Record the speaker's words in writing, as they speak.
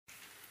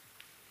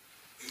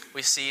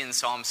we see in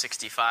Psalm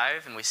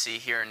 65 and we see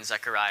here in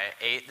Zechariah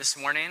 8 this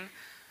morning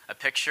a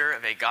picture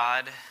of a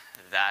God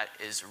that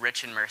is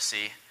rich in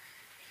mercy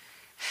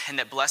and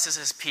that blesses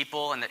his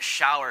people and that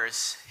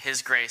showers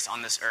his grace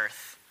on this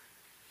earth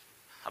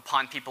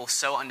upon people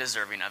so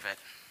undeserving of it.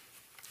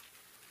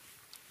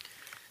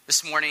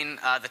 This morning,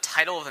 the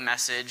title of the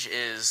message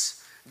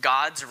is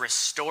God's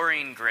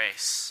Restoring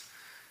Grace.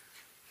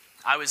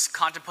 I was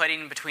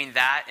contemplating between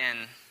that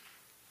and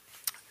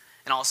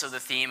also the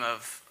theme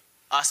of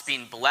us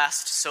being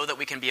blessed so that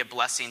we can be a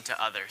blessing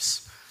to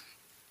others.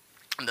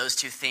 And those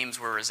two themes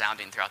were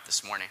resounding throughout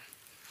this morning.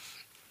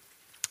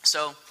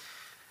 So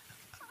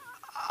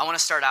I want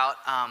to start out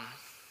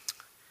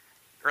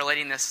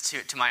relating this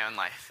to my own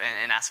life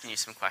and asking you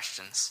some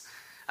questions.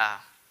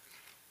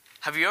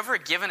 Have you ever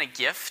given a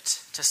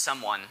gift to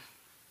someone,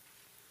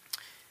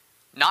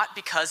 not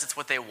because it's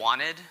what they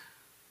wanted,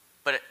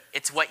 but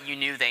it's what you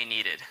knew they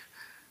needed,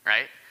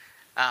 right?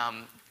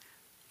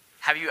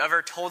 Have you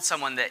ever told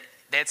someone that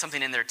they had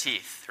something in their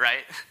teeth,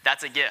 right?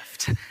 That's a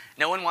gift.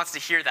 No one wants to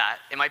hear that.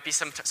 It might be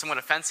somewhat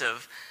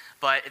offensive,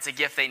 but it's a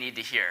gift they need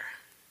to hear.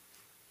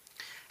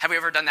 Have you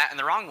ever done that in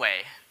the wrong way?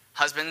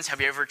 Husbands, have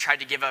you ever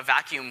tried to give a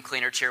vacuum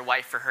cleaner to your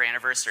wife for her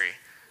anniversary?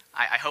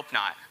 I hope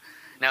not.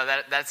 No,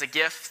 that's a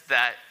gift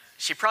that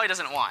she probably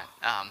doesn't want.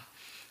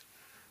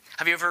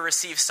 Have you ever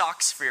received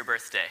socks for your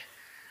birthday?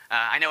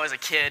 I know as a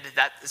kid,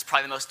 that is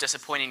probably the most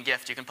disappointing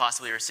gift you can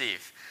possibly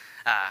receive.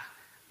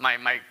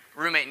 My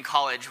roommate in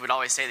college would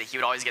always say that he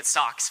would always get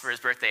socks for his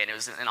birthday, and it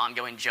was an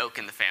ongoing joke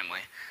in the family.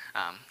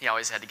 He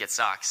always had to get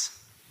socks.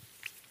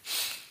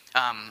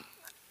 And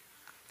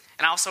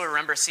I also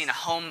remember seeing a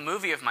home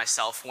movie of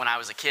myself when I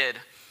was a kid.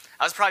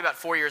 I was probably about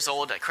 4 years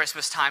old at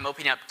Christmas time,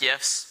 opening up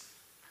gifts,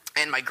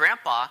 and my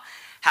grandpa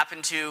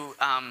happened to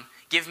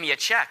give me a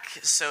check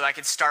so I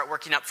could start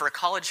working up for a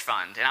college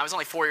fund. And I was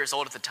only 4 years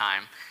old at the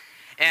time.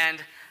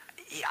 And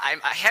I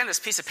hand this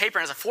piece of paper,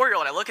 and as a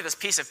 4-year-old, I look at this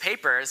piece of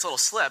paper, this little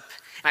slip,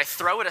 and I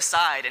throw it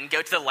aside and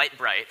go to the Light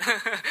Bright,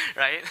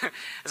 right?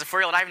 As a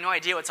 4-year-old, I have no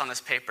idea what's on this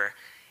paper.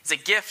 It's a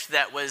gift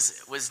that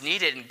was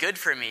needed and good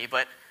for me,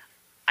 but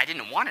I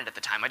didn't want it at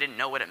the time. I didn't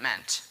know what it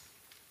meant.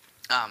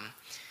 And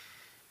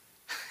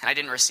I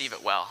didn't receive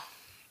it well.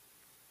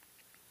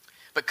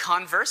 But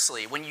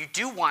conversely, when you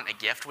do want a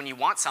gift, when you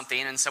want something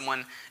and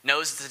someone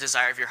knows the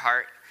desire of your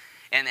heart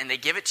and they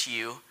give it to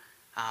you,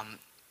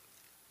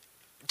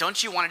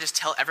 don't you want to just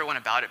tell everyone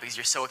about it because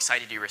you're so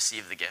excited you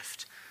receive the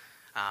gift?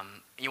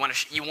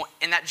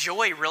 And that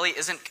joy really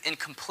isn't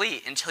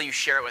incomplete until you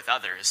share it with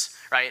others,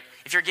 right?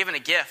 If you're given a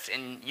gift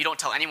and you don't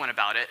tell anyone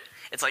about it,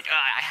 it's like,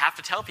 I have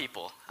to tell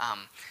people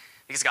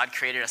because God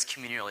created us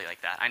communally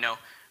like that. I know,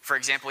 for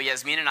example,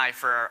 Yasmin and I,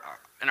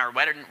 in our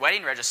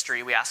wedding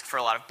registry, we ask for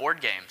a lot of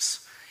board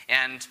games.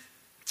 And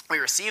we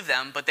receive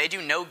them, but they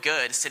do no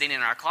good sitting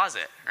in our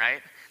closet,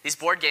 right? These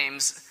board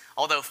games,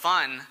 although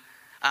fun,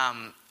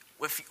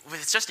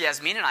 with just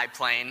Yasmin and I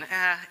playing,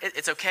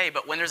 it's okay.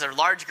 But when there's a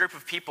large group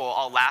of people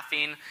all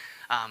laughing,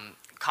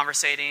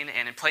 conversating,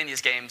 and playing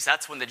these games,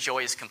 that's when the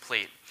joy is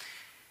complete.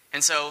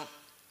 And so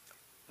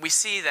we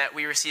see that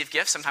we receive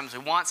gifts. Sometimes we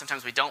want,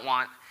 sometimes we don't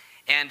want.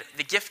 And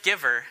the gift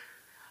giver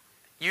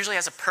usually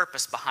has a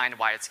purpose behind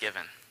why it's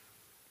given.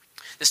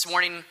 This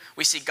morning,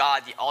 we see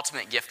God, the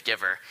ultimate gift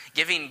giver,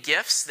 giving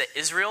gifts that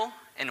Israel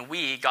and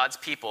we, God's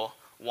people,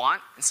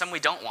 want, and some we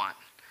don't want.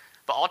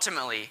 But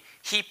ultimately,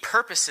 he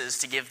purposes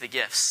to give the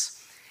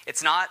gifts.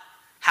 It's not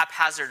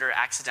haphazard or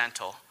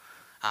accidental,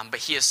 but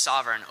he is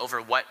sovereign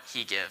over what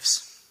he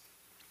gives.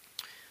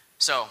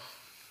 So,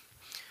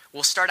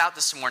 we'll start out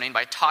this morning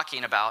by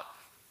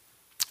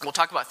we'll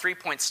talk about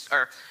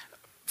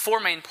 4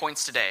 main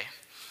points today.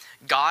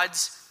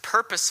 God's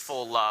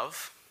purposeful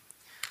love.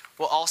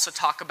 We'll also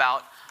talk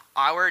about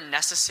our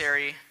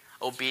necessary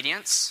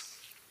obedience,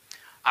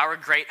 our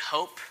great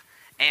hope,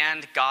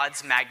 and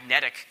God's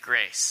magnetic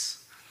grace.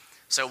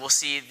 So we'll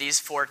see these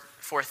four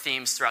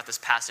themes throughout this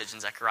passage in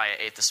Zechariah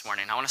 8 this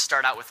morning. I want to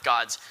start out with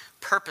God's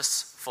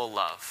purposeful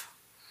love.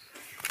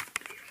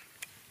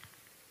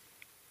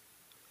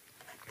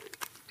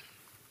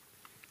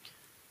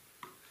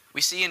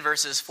 We see in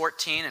verses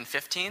 14 and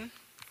 15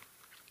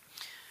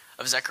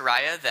 of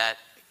Zechariah that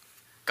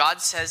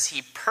God says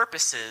he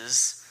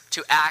purposes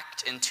to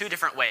act in 2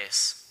 different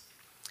ways.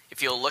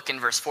 If you'll look in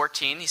verse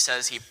 14, he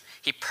says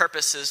he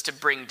purposes to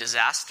bring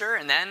disaster,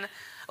 and then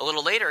a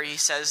little later he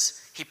says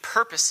he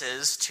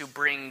purposes to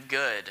bring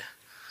good.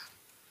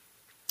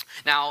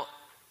 Now,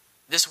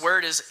 this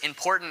word is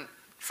important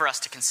for us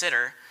to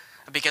consider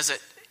because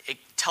it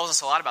tells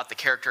us a lot about the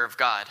character of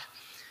God.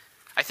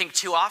 I think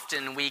too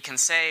often we can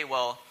say,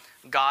 well,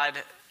 God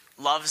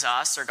loves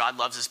us or God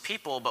loves his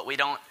people, but we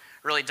don't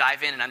really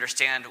dive in and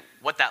understand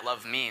what that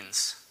love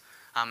means.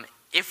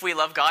 If we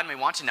love God and we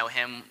want to know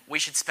him, we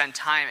should spend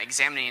time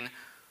examining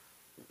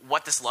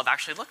what this love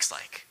actually looks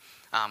like.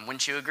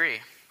 Wouldn't you agree?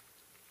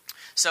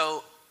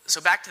 So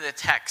back to the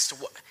text.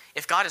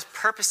 If God is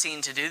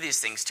purposing to do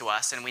these things to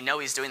us and we know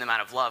he's doing them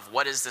out of love,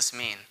 what does this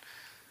mean?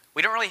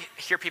 We don't really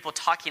hear people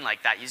talking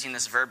like that, using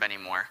this verb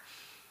anymore.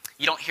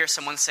 You don't hear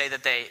someone say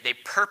that they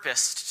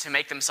purposed to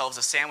make themselves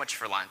a sandwich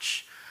for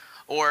lunch,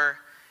 or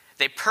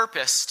they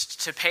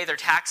purposed to pay their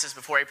taxes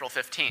before April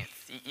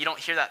 15th. You don't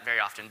hear that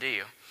very often, do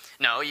you?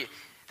 No,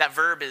 that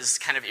verb is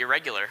kind of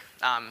irregular.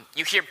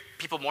 You hear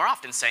people more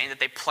often saying that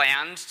they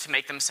planned to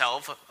make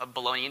themselves a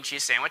bologna and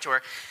cheese sandwich,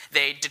 or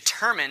they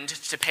determined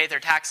to pay their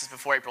taxes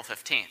before April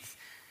 15th.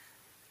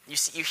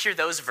 You hear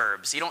those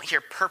verbs. You don't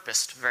hear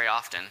purposed very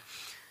often.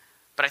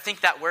 But I think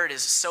that word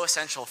is so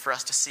essential for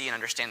us to see and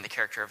understand the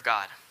character of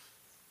God.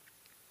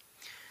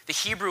 The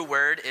Hebrew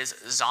word is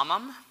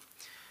zamam,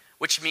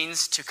 which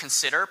means to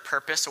consider,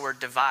 purpose, or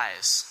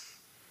devise.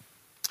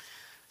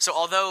 So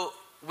although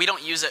we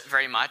don't use it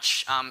very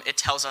much, it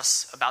tells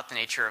us about the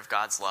nature of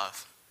God's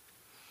love.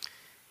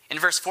 In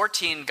verse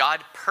 14,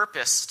 God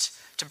purposed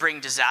to bring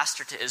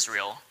disaster to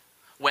Israel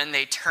when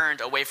they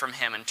turned away from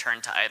him and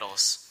turned to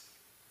idols.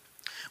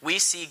 We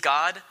see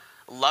God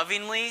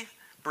lovingly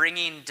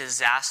bringing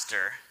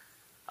disaster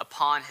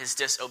upon his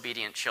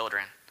disobedient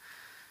children.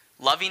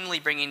 Lovingly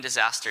bringing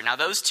disaster. Now,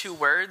 those two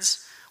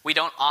words we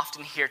don't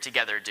often hear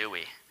together, do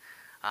we?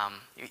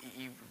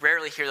 You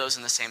rarely hear those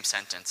in the same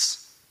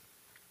sentence.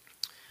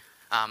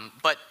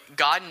 But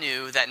God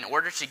knew that in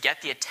order to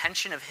get the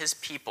attention of his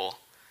people,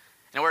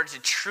 in order to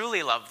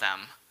truly love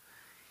them,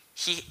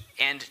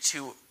 and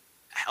to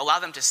allow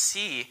them to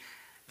see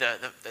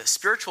the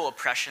spiritual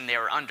oppression they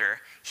were under,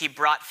 he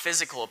brought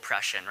physical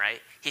oppression,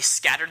 right? He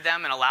scattered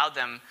them and allowed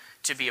them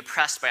to be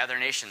oppressed by other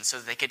nations so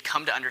that they could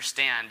come to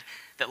understand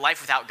that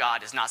life without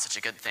God is not such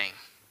a good thing.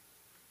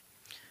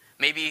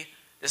 Maybe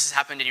this has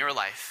happened in your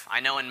life. I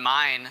know in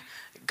mine,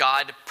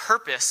 God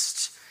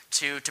purposed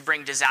to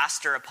bring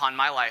disaster upon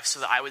my life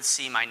so that I would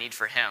see my need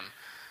for him.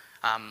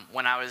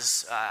 When I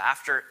was,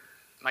 after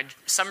my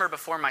summer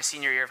before my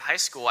senior year of high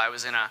school, I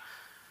was in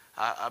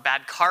a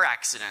bad car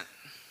accident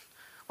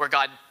where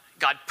God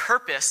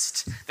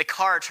purposed the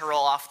car to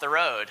roll off the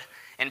road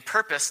and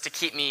purposed to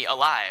keep me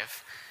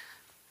alive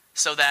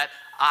so that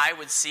I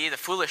would see the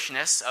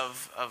foolishness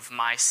of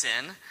my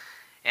sin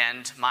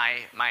and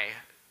my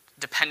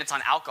dependence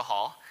on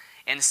alcohol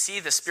and see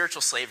the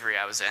spiritual slavery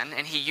I was in.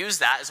 And he used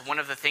that as one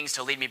of the things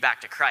to lead me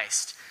back to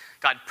Christ.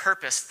 God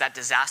purposed that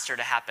disaster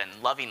to happen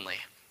lovingly.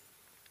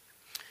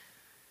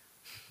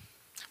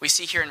 We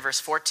see here in verse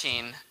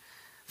 14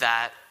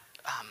 that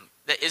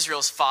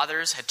Israel's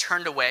fathers had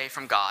turned away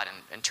from God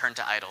and turned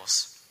to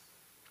idols.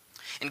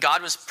 And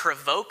God was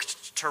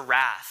provoked to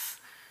wrath,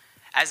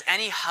 as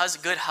any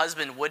good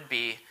husband would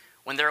be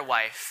when their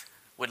wife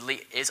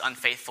is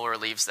unfaithful or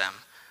leaves them.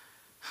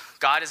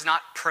 God is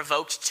not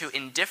provoked to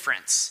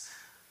indifference,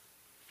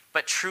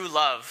 but true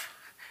love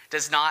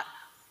does not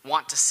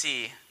want to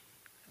see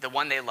the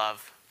one they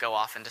love go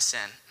off into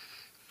sin.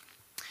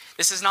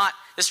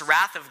 This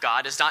wrath of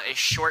God is not a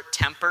short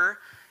temper.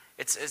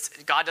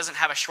 God doesn't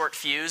have a short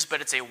fuse,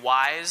 but it's a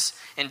wise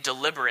and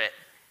deliberate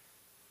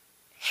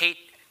hate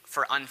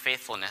for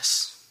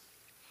unfaithfulness.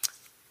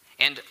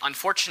 And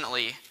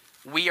unfortunately,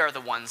 we are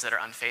the ones that are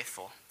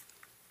unfaithful.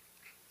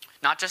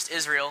 Not just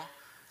Israel.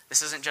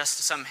 This isn't just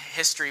some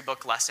history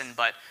book lesson,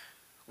 but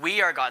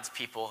we are God's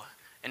people,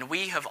 and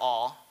we have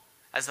all,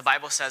 as the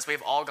Bible says, we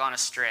have all gone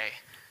astray.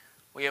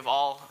 We have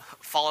all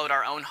followed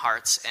our own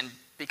hearts and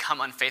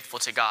become unfaithful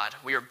to God.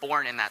 We are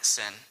born in that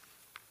sin.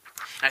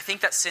 And I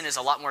think that sin is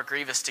a lot more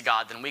grievous to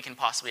God than we can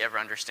possibly ever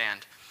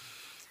understand.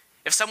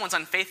 If someone's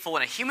unfaithful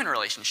in a human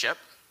relationship,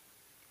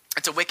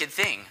 it's a wicked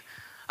thing.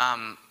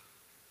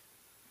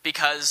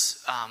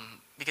 Because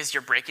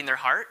you're breaking their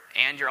heart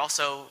and you're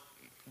also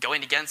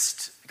going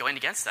against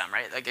them,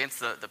 right? Against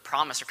the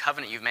promise or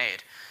covenant you've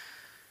made.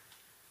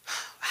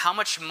 How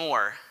much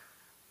more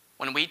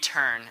when we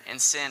turn and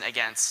sin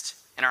against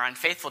and are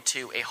unfaithful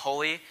to a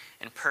holy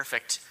and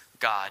perfect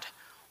God,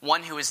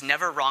 one who has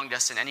never wronged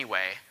us in any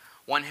way,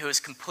 one who is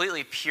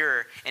completely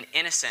pure and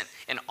innocent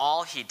in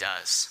all he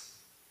does.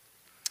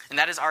 And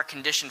that is our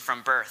condition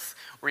from birth.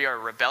 We are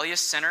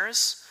rebellious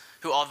sinners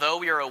who, although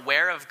we are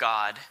aware of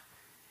God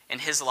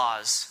and his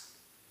laws,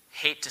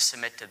 hate to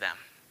submit to them.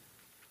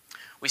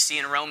 We see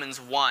in Romans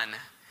 1,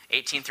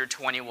 18 through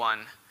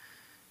 21, it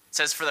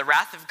says, "For the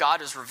wrath of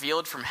God is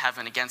revealed from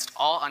heaven against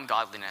all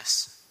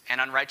ungodliness and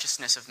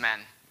unrighteousness of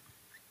men,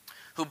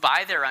 who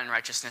by their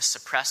unrighteousness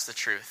suppress the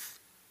truth.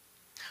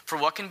 For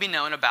what can be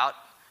known about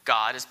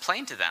God is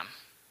plain to them,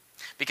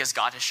 because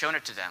God has shown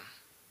it to them.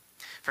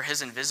 For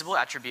his invisible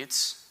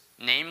attributes,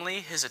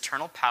 namely his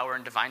eternal power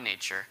and divine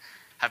nature,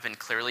 have been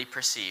clearly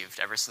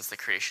perceived ever since the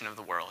creation of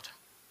the world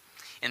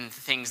in the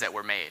things that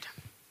were made."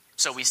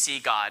 So we see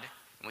God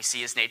and we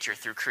see his nature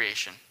through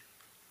creation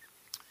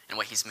and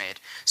what he's made.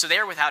 So they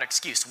are without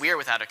excuse. We are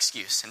without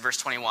excuse in verse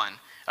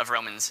 21 of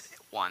Romans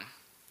 1.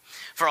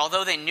 "For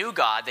although they knew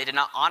God, they did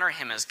not honor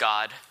him as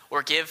God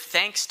or give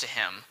thanks to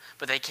him,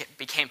 but they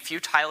became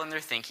futile in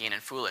their thinking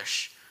and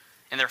foolish,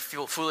 and their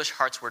foolish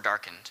hearts were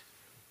darkened."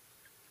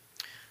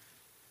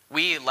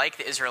 We, like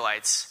the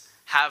Israelites,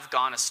 have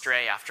gone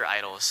astray after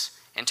idols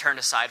and turned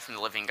aside from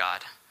the living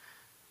God.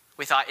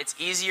 We thought it's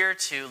easier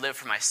to live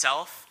for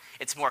myself.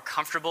 It's more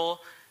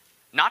comfortable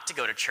not to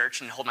go to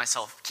church and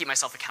keep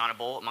myself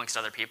accountable amongst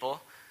other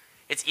people.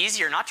 It's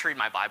easier not to read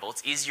my Bible.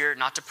 It's easier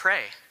not to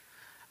pray.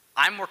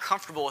 I'm more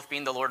comfortable with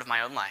being the Lord of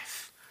my own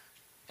life.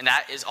 And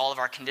that is all of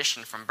our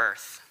condition from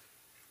birth.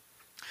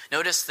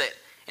 Notice that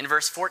in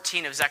verse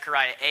 14 of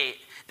Zechariah 8,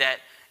 that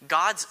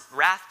God's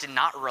wrath did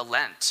not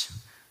relent.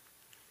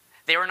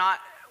 They were not,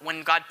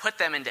 when God put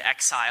them into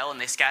exile and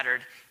they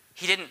scattered,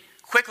 he didn't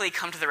quickly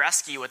come to the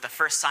rescue with the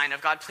first sign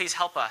of, God, please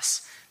help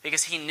us,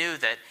 because he knew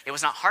that it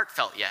was not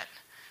heartfelt yet.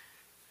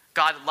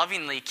 God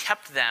lovingly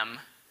kept them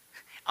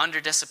under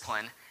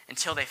discipline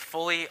until they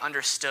fully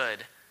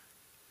understood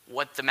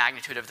what the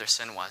magnitude of their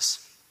sin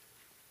was.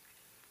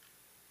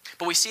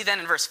 But we see then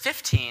in verse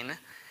 15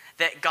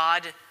 that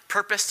God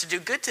purposed to do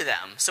good to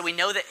them. So we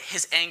know that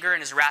his anger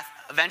and his wrath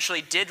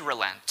eventually did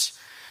relent.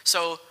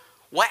 So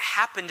what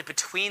happened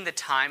between the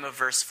time of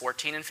verse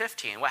 14 and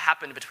 15? What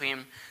happened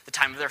between the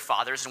time of their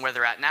fathers and where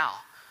they're at now?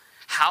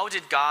 How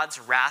did God's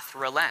wrath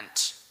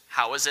relent?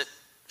 How was it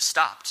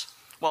stopped?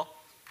 Well,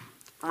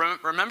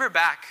 remember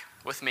back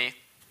with me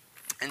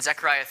in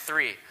Zechariah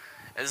 3.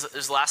 This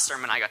is the last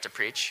sermon I got to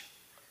preach.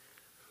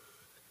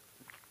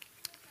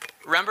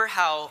 Remember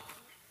how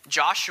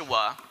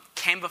Joshua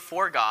came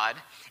before God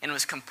and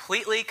was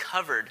completely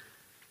covered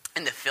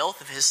in the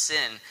filth of his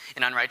sin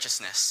and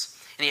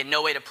unrighteousness, and he had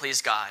no way to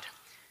please God.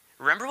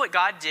 Remember what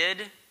God did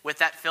with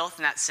that filth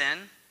and that sin?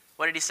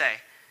 What did he say?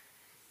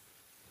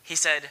 He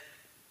said,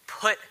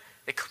 put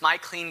my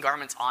clean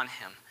garments on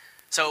him.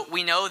 So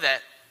we know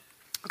that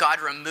God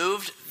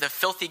removed the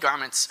filthy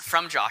garments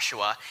from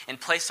Joshua and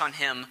placed on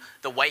him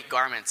the white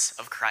garments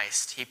of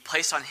Christ. He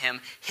placed on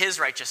him his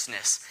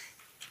righteousness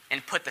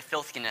and put the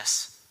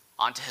filthiness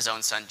onto his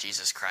own son,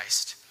 Jesus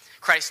Christ.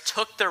 Christ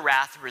took the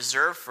wrath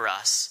reserved for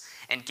us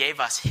and gave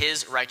us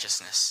his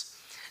righteousness.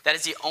 That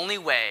is the only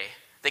way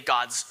that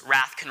God's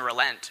wrath can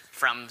relent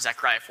from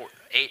Zechariah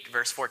 8,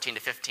 verse 14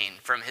 to 15,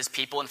 from his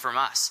people and from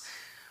us.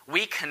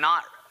 We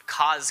cannot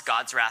cause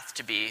God's wrath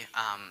to be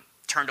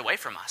turned away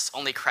from us.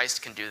 Only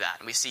Christ can do that,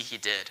 and we see he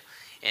did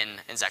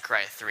in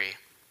Zechariah 3.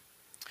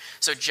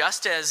 So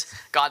just as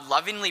God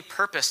lovingly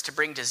purposed to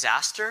bring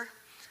disaster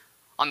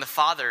on the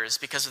fathers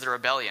because of the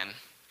rebellion,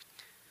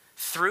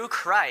 through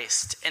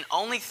Christ, and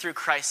only through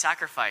Christ's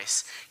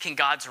sacrifice, can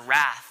God's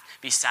wrath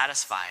be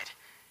satisfied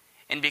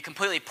and be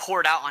completely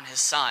poured out on his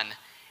son.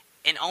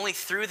 And only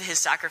through his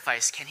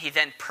sacrifice can he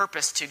then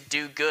purpose to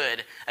do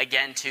good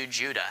again to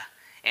Judah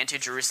and to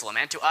Jerusalem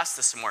and to us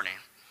this morning.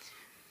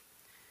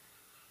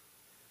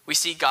 We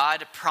see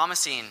God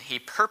promising he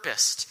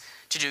purposed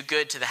to do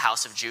good to the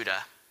house of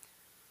Judah.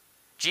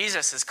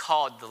 Jesus is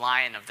called the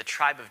Lion of the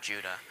tribe of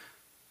Judah.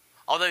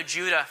 Although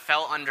Judah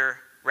fell under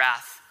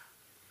wrath,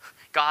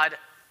 God,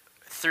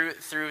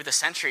 through the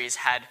centuries,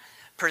 had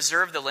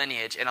preserved the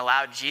lineage and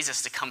allowed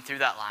Jesus to come through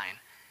that line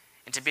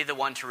and to be the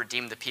one to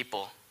redeem the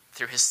people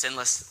through his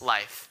sinless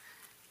life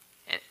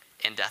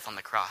and death on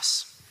the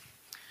cross.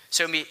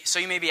 So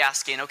you may be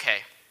asking, okay,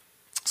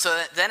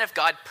 so then if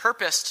God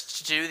purposed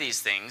to do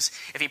these things,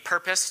 if he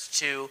purposed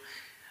to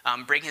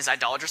bring his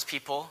idolatrous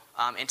people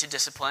into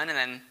discipline and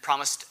then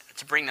promised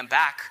to bring them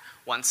back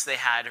once they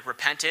had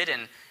repented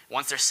and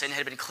once their sin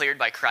had been cleared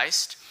by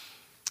Christ,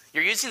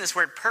 you're using this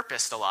word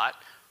purposed a lot.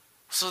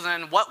 So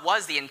then what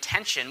was the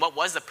intention? What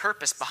was the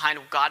purpose behind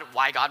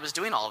why God was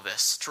doing all of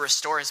this? To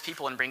restore his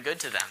people and bring good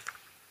to them.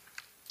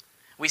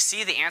 We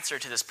see the answer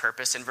to this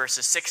purpose in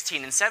verses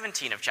 16 and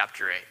 17 of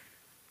chapter 8.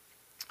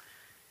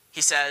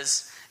 He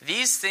says,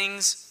 These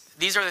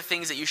are the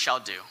things that you shall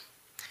do.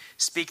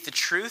 Speak the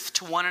truth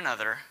to one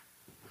another.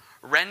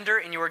 Render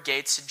in your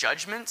gates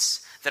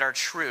judgments that are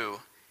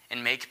true,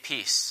 and make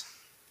peace.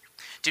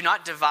 Do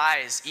not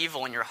devise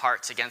evil in your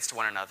hearts against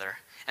one another,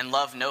 and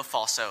love no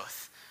false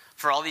oath.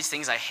 For all these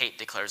things I hate,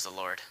 declares the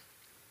Lord.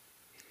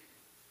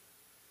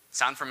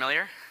 Sound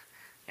familiar?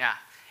 Yeah.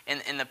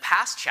 In the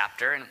past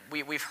chapter, and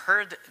we've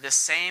heard the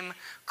same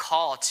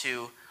call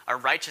to a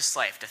righteous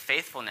life, to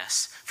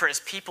faithfulness, for his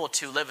people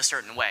to live a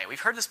certain way. We've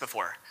heard this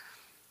before.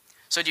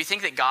 So do you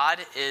think that God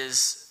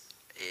is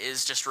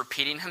just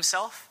repeating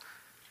himself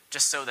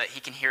just so that he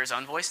can hear his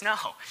own voice? No.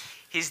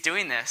 He's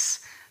doing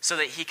this so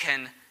that he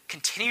can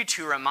continue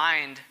to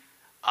remind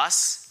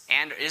us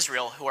and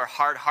Israel, who are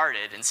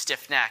hard-hearted and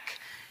stiff-necked.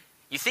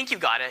 You think you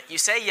got it. You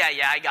say, yeah,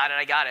 I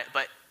got it,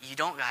 but you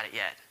don't got it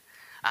yet.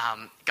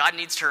 God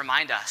needs to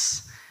remind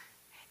us.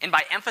 And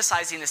by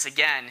emphasizing this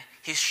again,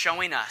 he's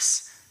showing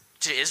us,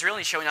 to Israel,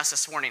 he's showing us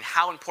this morning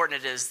how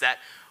important it is that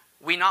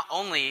we not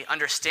only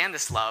understand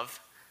this love,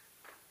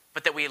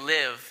 but that we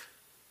live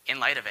in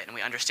light of it, and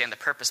we understand the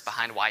purpose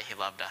behind why he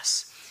loved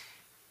us.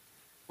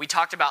 We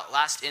talked about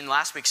in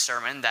last week's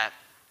sermon that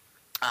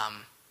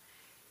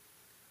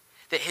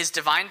his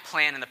divine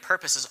plan and the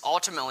purpose is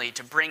ultimately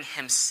to bring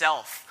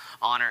himself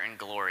honor and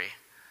glory.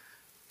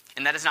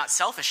 And that is not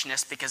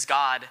selfishness, because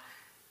God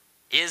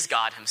is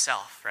God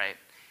himself, right?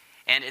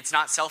 And it's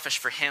not selfish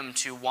for him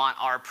to want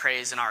our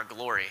praise and our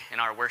glory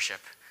and our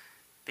worship,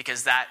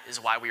 because that is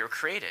why we were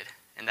created,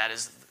 and that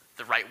is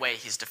the right way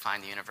he's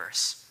defined the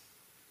universe.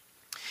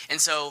 And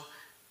so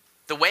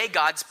The way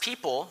God's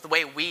people, the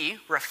way we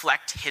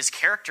reflect his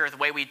character, the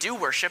way we do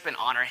worship and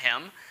honor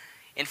him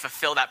and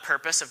fulfill that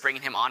purpose of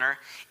bringing him honor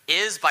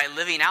is by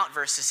living out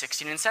verses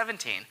 16 and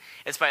 17.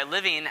 It's by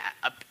living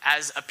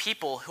as a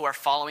people who are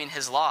following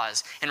his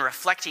laws and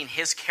reflecting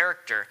his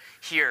character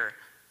here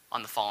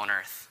on the fallen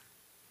earth.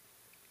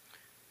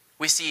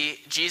 We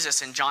see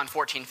Jesus in John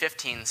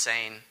 14:15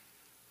 saying,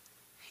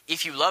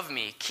 "If you love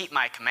me, keep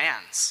my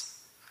commands."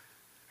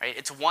 Right?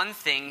 It's one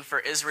thing for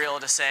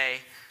Israel to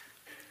say,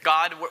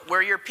 "God,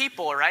 we're your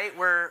people, right?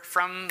 We're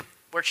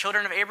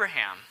children of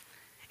Abraham."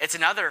 It's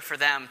another for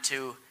them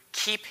to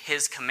keep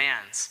his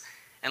commands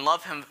and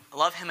love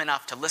him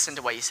enough to listen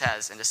to what he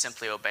says and to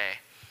simply obey.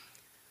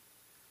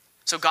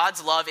 So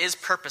God's love is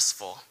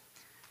purposeful.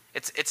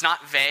 It's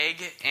not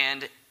vague,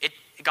 and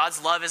God's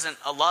love isn't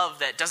a love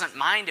that doesn't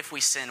mind if we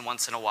sin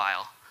once in a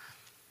while.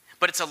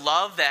 But it's a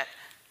love that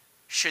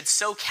should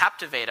so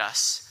captivate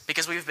us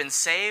because we've been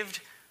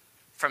saved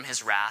from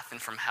his wrath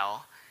and from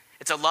hell.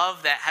 It's a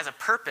love that has a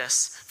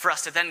purpose for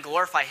us to then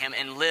glorify him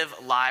and live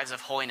lives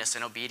of holiness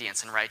and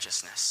obedience and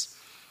righteousness.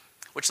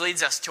 Which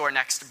leads us to our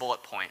next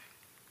bullet point.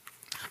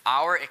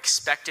 Our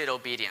expected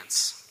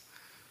obedience.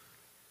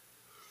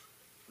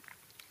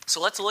 So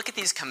let's look at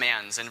these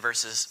commands in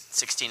verses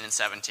 16 and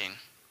 17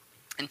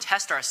 and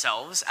test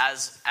ourselves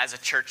as a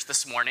church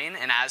this morning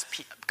and as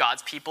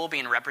God's people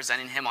being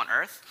representing him on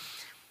earth.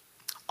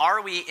 Are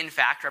we in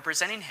fact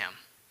representing him?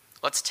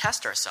 Let's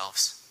test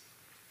ourselves.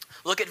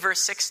 Look at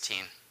verse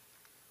 16.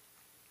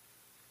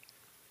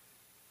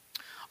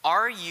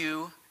 Are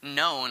you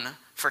known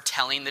for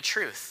telling the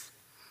truth?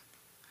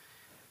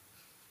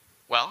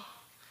 Well,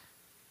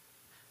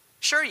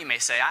 sure, you may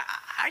say,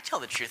 I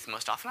tell the truth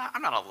most often.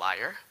 I'm not a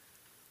liar.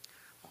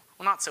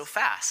 Well, not so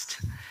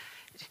fast.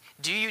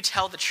 Do you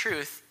tell the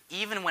truth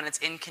even when it's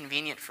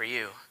inconvenient for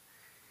you?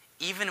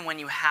 Even when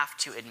you have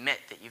to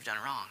admit that you've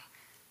done wrong?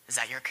 Is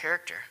that your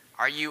character?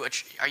 Are you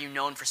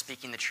known for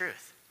speaking the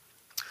truth?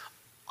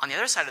 On the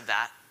other side of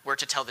that, we're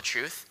to tell the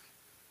truth,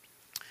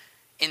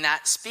 in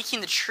that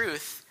speaking the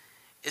truth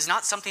is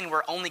not something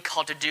we're only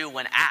called to do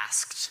when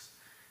asked,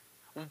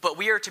 but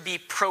we are to be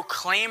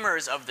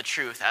proclaimers of the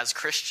truth as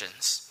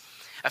Christians.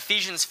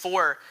 Ephesians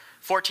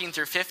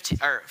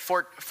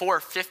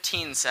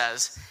 4:15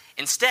 says,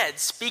 "Instead,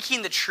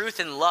 speaking the truth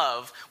in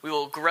love, we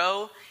will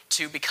grow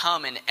to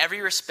become in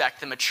every respect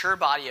the mature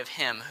body of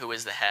him who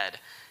is the head,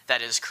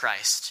 that is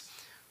Christ."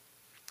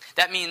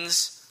 That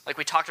means, like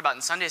we talked about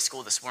in Sunday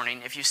school this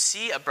morning, if you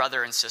see a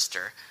brother and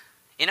sister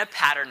in a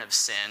pattern of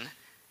sin,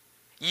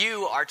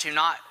 you are to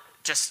not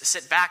just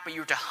sit back, but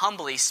you are to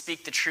humbly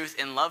speak the truth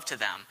in love to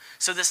them.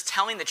 So this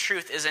telling the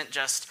truth isn't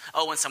just,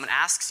 when someone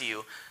asks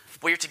you,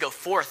 we are to go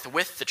forth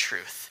with the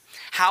truth.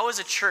 How as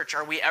a church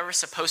are we ever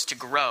supposed to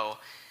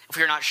grow if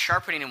we are not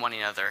sharpening one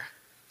another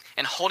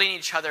and holding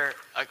each other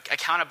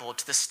accountable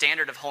to the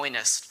standard of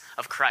holiness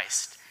of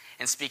Christ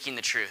and speaking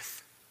the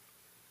truth?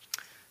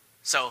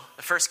 So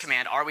the first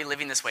command, are we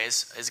living this way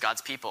as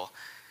God's people?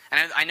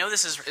 And I know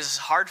this is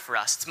hard for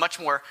us. It's much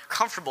more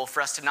comfortable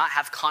for us to not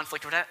have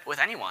conflict with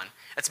anyone.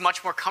 It's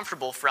much more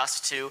comfortable for us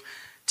to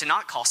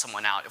not call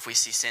someone out if we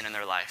see sin in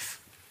their life.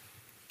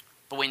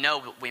 But we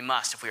know we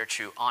must if we are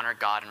to honor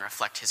God and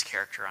reflect his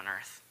character on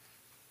earth.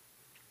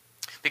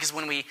 Because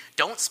when we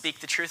don't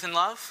speak the truth in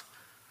love,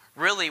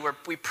 really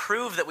we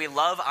prove that we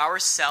love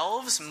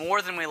ourselves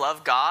more than we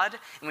love God,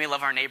 and we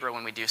love our neighbor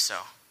when we do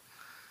so.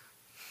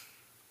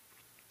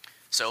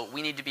 So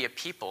we need to be a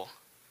people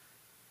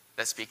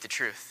that speak the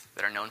truth,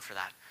 that are known for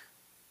that.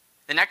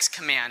 The next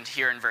command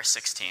here in verse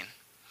 16,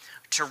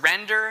 to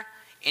render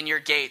in your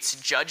gates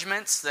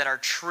judgments that are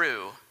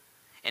true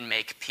and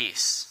make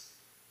peace.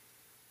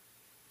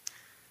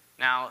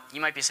 Now,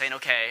 you might be saying,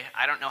 okay,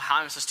 I don't know how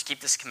I'm supposed to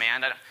keep this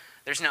command.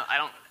 There's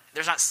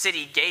not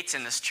city gates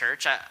in this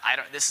church.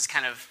 This is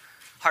kind of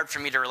hard for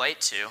me to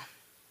relate to.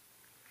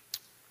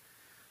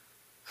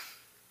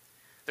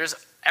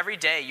 Every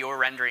day you're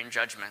rendering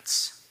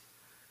judgments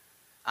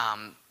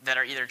that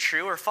are either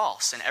true or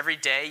false. And every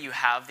day you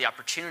have the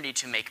opportunity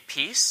to make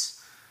peace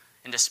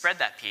and to spread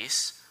that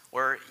peace,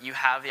 or you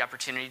have the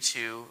opportunity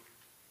to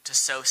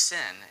sow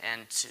sin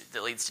and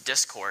that leads to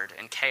discord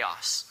and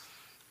chaos.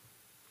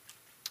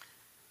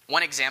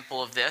 One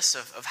example of this,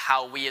 of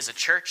how we as a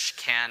church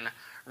can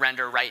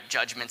render right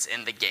judgments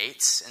in the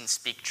gates and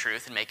speak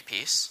truth and make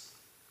peace,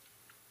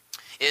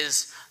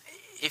 is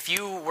if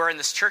you were in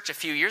this church a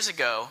few years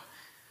ago,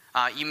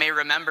 you may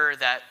remember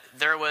that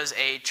there was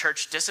a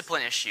church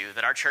discipline issue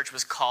that our church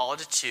was called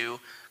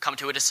to come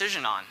to a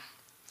decision on.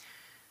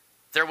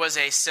 There was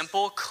a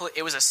simple,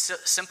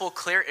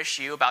 clear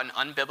issue about an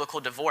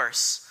unbiblical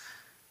divorce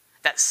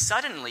that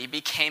suddenly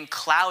became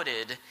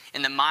clouded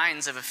in the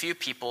minds of a few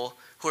people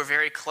who were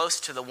very close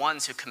to the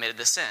ones who committed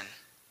the sin.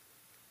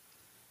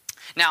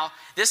 Now,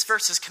 this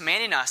verse is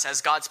commanding us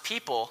as God's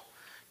people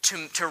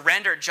to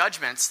render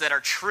judgments that are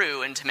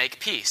true and to make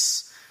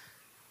peace.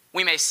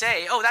 We may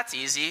say, that's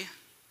easy.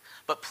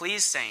 But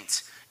please,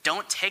 saints,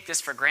 don't take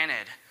this for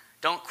granted.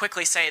 Don't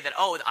quickly say that,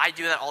 I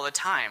do that all the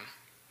time.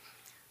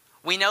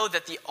 we know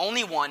that the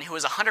only one who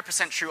is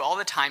 100% true all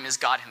the time is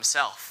God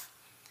himself.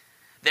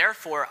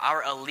 Therefore,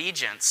 our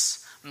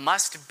allegiance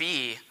must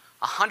be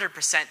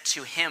 100%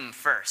 to him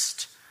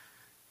first.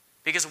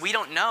 Because we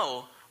don't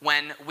know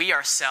when we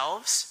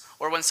ourselves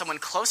or when someone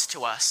close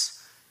to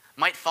us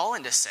might fall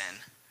into sin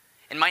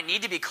and might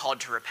need to be called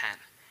to repent.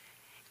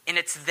 And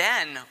it's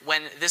then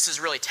when this is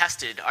really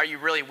tested. Are you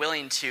really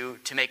willing to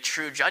make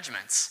true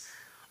judgments?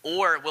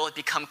 Or will it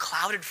become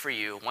clouded for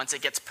you once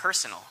it gets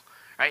personal?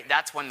 Right?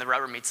 That's when the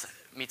rubber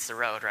meets the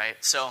road, right?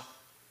 So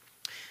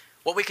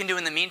what we can do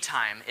in the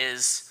meantime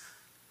is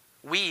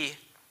we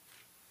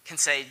can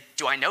say,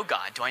 do I know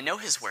God? Do I know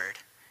his word?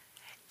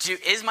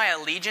 Is my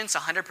allegiance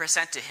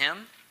 100% to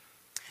him?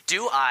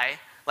 Do I,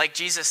 like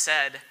Jesus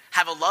said,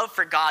 have a love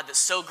for God that's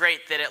so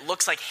great that it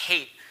looks like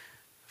hate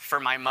for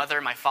my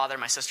mother, my father,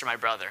 my sister, my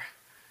brother?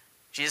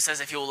 Jesus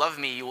says, if you will love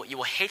me, you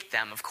will hate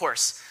them. Of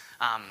course,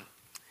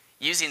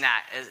 using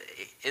that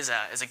is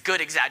a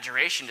good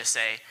exaggeration to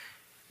say,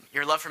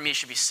 your love for me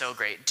should be so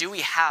great. Do we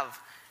have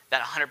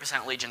that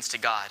 100% allegiance to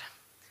God,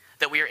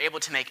 that we are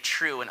able to make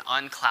true and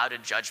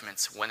unclouded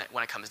judgments when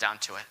it comes down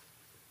to it?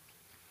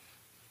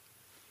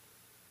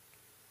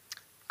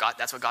 God,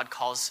 that's what God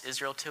calls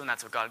Israel to, and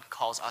that's what God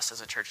calls us as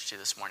a church to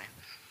this morning,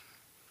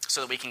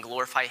 so that we can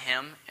glorify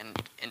him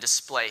and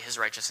display his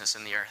righteousness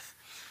in the earth.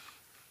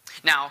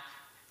 Now,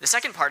 the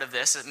second part of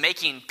this,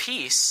 making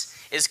peace,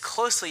 is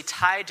closely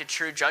tied to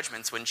true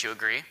judgments, wouldn't you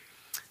agree?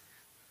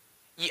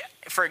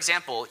 For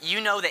example, you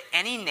know that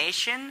any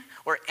nation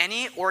or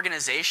any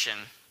organization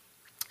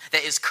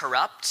that is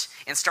corrupt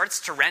and starts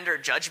to render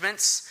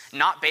judgments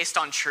not based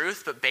on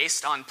truth, but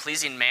based on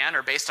pleasing man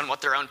or based on what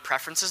their own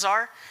preferences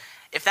are,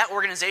 if that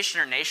organization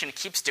or nation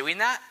keeps doing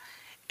that,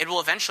 it will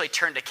eventually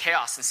turn to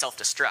chaos and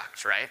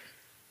self-destruct, right?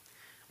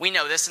 We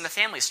know this in the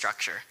family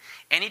structure.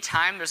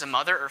 Anytime there's a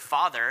mother or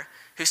father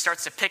who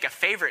starts to pick a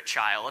favorite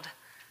child,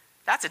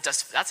 that's a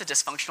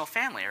dysfunctional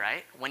family,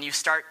 right? When you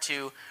start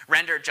to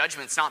render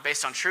judgments not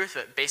based on truth,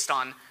 but based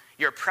on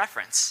your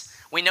preference.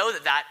 We know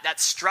that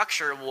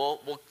structure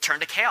will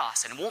turn to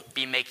chaos and won't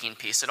be making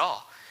peace at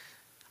all.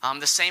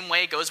 The same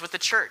way goes with the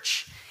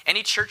church.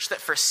 Any church that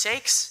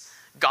forsakes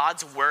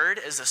God's word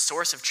as a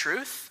source of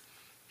truth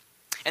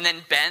and then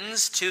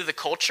bends to the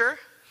culture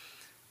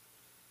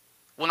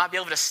will not be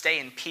able to stay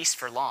in peace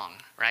for long,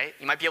 right?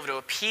 You might be able to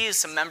appease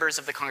some members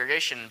of the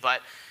congregation,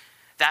 but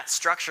that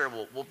structure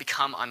will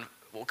become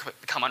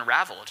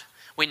unraveled.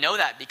 We know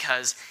that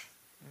because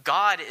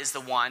God is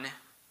the one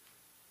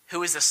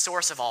who is the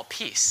source of all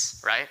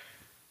peace, right?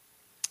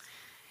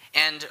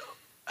 And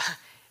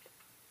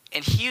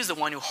he is the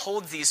one who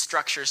holds these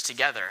structures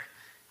together.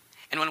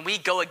 And when we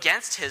go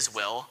against his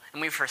will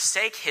and we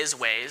forsake his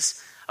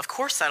ways, of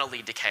course that'll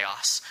lead to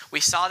chaos. We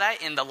saw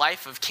that in the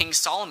life of King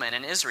Solomon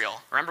in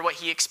Israel. Remember what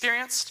he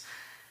experienced?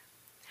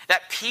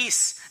 That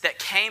peace that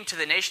came to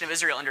the nation of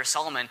Israel under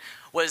Solomon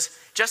was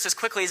just as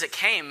quickly as it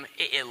came,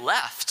 it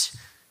left.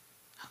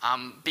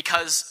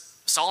 Because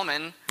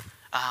Solomon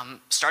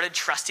started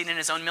trusting in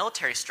his own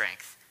military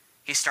strength.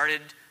 He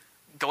started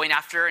going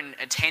after and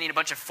attaining a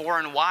bunch of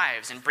foreign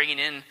wives and bringing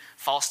in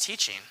false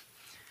teaching.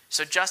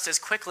 So just as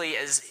quickly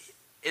as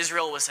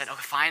Israel was said, oh,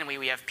 finally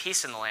we have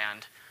peace in the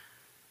land,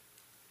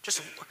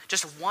 just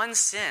one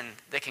sin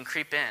that can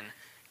creep in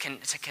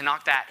can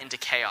knock that into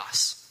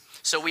chaos.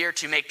 So we are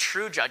to make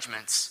true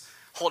judgments,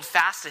 hold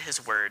fast to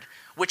his word,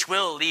 which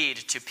will lead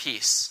to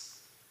peace.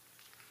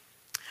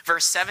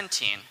 Verse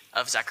 17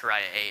 of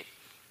Zechariah 8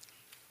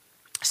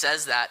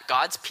 says that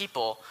God's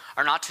people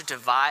are not to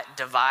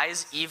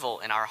devise evil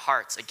in our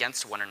hearts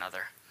against one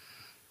another.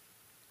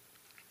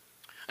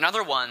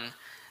 Another one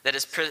that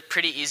is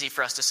pretty easy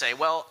for us to say,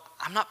 well,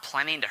 I'm not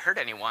planning to hurt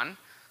anyone,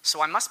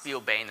 so I must be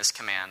obeying this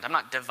command. I'm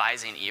not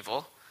devising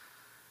evil.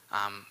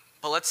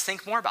 But let's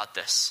think more about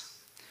this.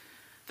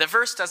 The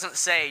verse doesn't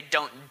say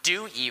don't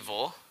do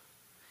evil.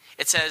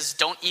 It says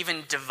don't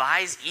even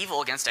devise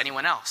evil against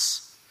anyone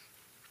else.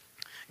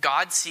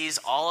 God sees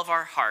all of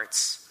our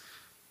hearts,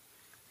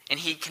 and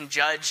he can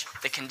judge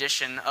the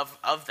condition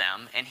of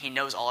them, and he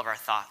knows all of our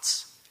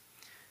thoughts.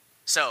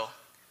 So,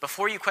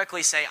 before you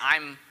quickly say,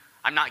 I'm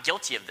not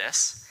guilty of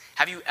this,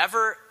 have you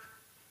ever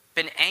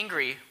been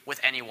angry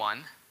with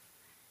anyone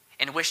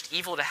and wished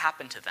evil to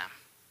happen to them?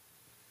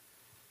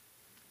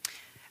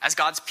 As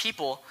God's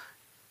people,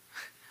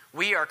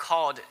 we are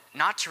called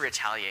not to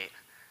retaliate,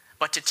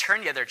 but to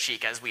turn the other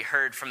cheek, as we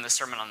heard from the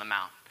Sermon on the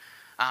Mount.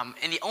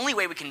 And the only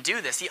way we can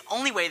do this, the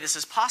only way this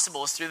is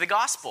possible, is through the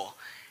gospel.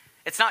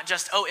 It's not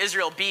just, oh,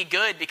 Israel, be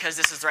good because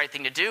this is the right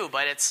thing to do,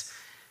 but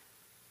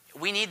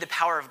we need the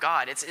power of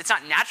God. It's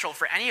not natural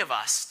for any of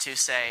us to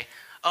say,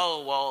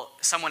 oh, well,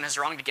 someone has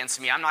wronged against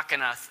me. I'm not going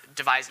to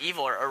devise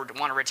evil or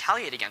want to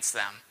retaliate against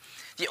them.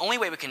 The only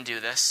way we can do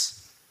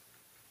this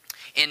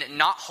and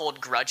not hold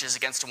grudges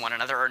against one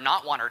another or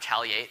not want to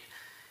retaliate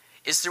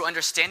is through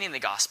understanding the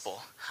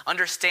gospel.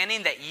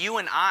 Understanding that you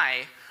and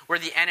I were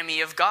the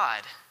enemy of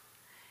God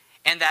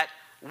and that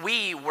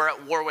we were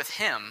at war with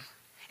him.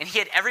 And he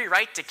had every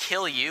right to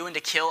kill you and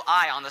to kill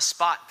I on the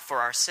spot for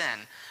our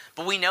sin.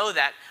 But we know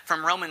that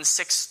from Romans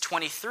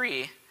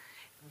 6:23,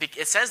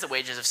 it says the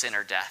wages of sin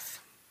are death.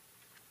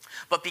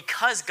 But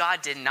because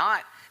God did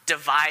not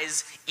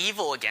devise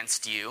evil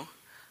against you,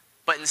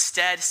 but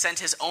instead sent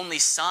his only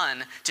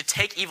Son to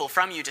take evil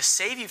from you, to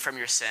save you from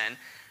your sin,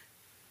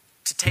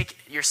 to take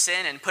your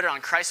sin and put it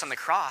on Christ on the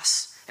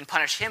cross and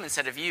punish him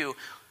instead of you,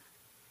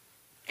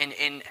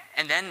 and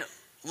then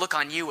look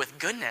on you with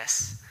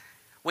goodness,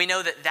 we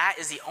know that that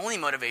is the only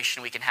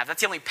motivation we can have.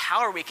 That's the only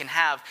power we can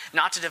have,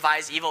 not to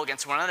devise evil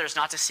against one another, is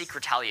not to seek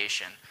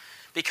retaliation.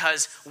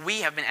 Because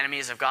we have been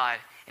enemies of God,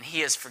 and he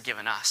has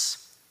forgiven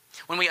us.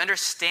 When we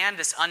understand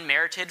this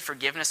unmerited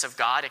forgiveness of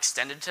God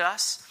extended to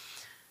us,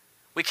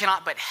 we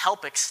cannot but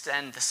help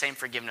extend the same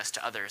forgiveness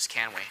to others,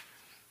 can we?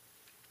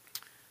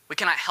 We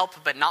cannot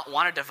help but not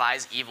want to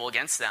devise evil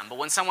against them. But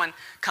when someone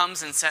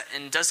comes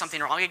and does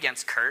something wrong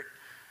against Kurt,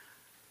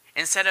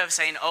 instead of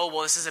saying, oh,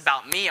 well, this is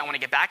about me, I want to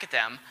get back at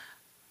them,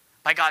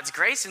 by God's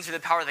grace and through the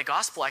power of the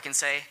gospel, I can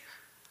say,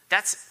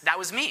 that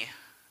was me.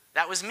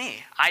 That was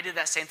me. I did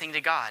that same thing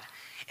to God.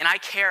 And I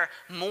care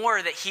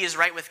more that he is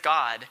right with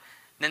God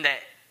than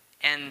that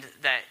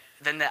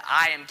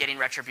I am getting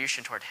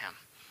retribution toward him.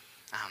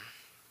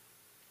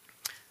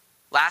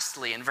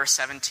 Lastly, in verse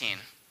 17,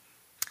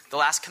 the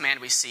last command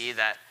we see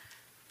that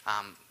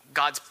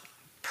God's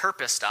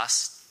purposed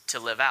us to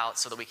live out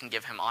so that we can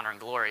give him honor and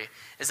glory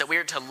is that we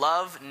are to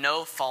love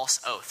no false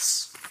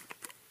oaths.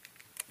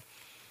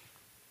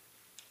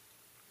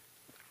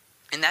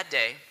 In that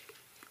day,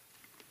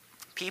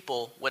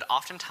 people would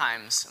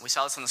oftentimes, we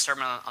saw this in the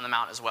Sermon on the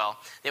Mount as well,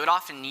 they would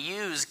often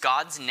use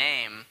God's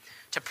name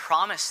to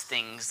promise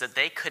things that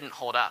they couldn't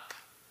hold up.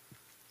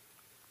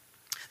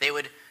 They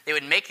would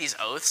make these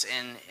oaths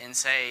and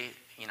say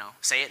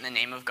it in the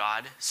name of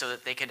God so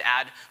that they could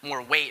add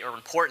more weight or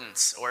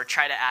importance or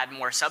try to add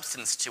more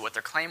substance to what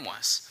their claim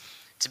was,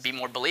 to be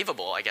more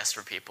believable, I guess,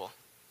 for people.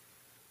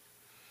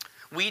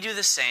 We do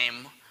the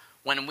same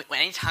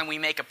anytime we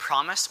make a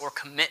promise or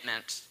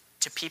commitment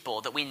to people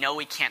that we know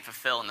we can't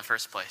fulfill in the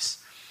first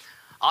place.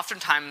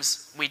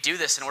 Oftentimes, we do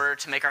this in order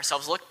to make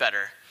ourselves look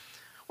better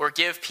or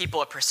give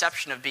people a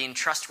perception of being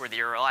trustworthy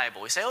or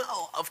reliable. We say,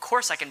 oh, of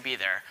course I can be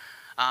there.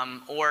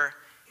 Or,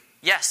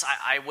 yes,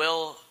 I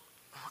will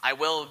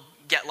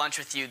get lunch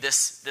with you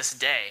this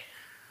day.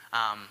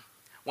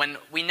 When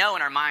we know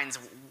in our minds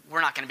we're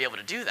not going to be able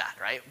to do that,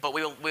 right? But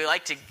we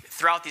like to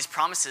throw out these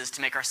promises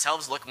to make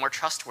ourselves look more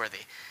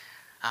trustworthy.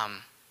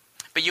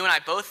 But you and I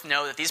both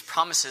know that these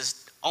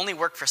promises only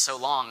work for so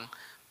long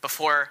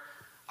before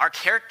our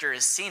character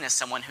is seen as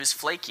someone who's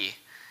flaky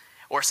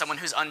or someone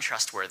who's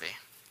untrustworthy.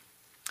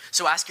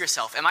 So ask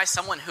yourself, am I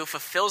someone who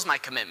fulfills my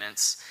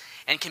commitments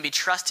and can be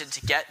trusted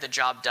to get the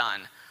job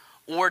done?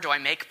 Or do I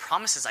make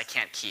promises I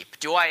can't keep?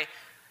 Do I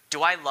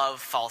love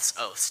false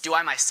oaths? Do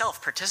I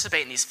myself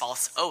participate in these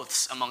false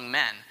oaths among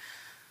men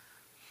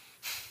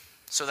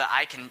so that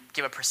I can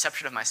give a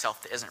perception of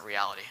myself that isn't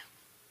reality?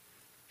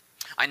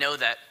 I know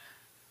that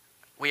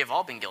we have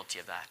all been guilty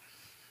of that.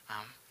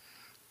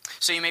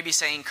 So you may be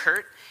saying,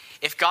 Kurt,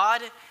 if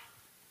God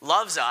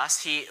loves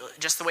us,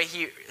 just the way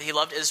he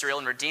loved Israel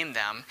and redeemed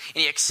them,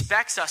 and he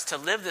expects us to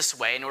live this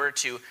way in order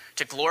to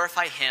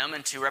glorify him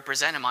and to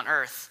represent him on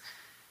earth,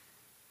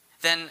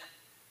 then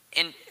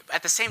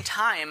at the same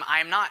time, I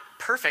am not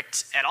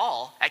perfect at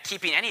all at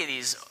keeping any of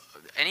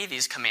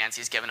these commands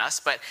he's given us,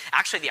 but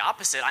actually the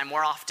opposite. I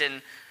more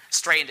often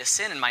stray into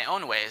sin in my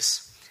own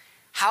ways.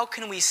 How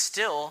can we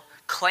still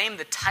claim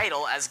the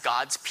title as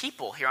God's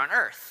people here on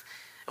earth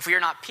if we are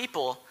not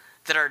people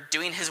that are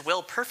doing his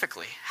will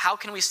perfectly? How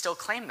can we still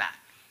claim that?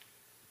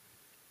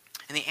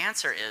 And the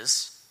answer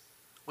is,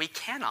 we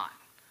cannot.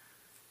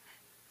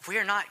 If we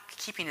are not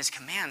keeping his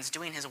commands,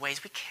 doing his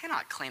ways, we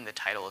cannot claim the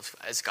title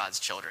as God's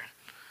children.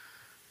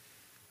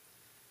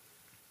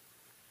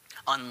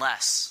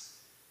 Unless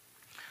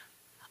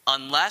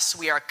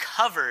we are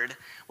covered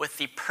with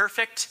the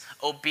perfect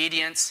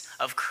obedience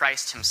of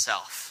Christ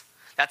himself.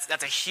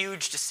 That's a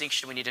huge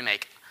distinction we need to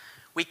make.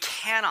 We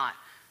cannot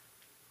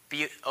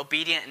be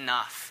obedient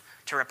enough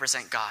to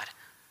represent God.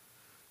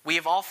 We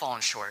have all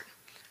fallen short.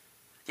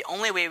 The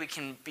only way we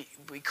can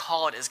be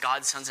called as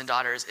God's sons and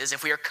daughters is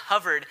if we are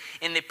covered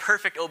in the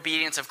perfect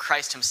obedience of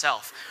Christ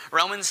himself.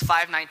 Romans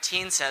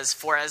 5:19 says,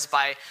 "For as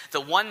by the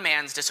one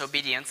man's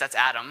disobedience," that's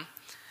Adam,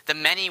 "the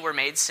many were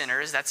made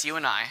sinners," that's you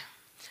and I,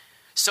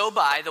 "so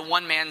by the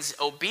one man's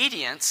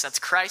obedience," that's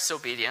Christ's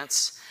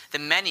obedience, "the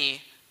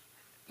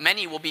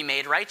many will be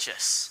made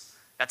righteous."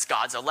 That's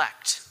God's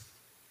elect.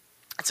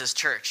 That's his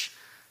church.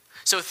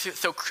 So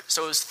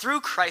it's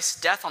through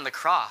Christ's death on the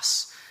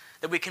cross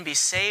that we can be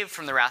saved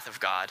from the wrath of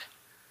God.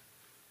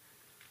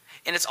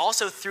 And it's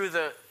also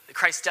through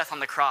Christ's death on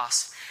the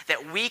cross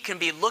that we can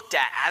be looked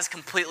at as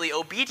completely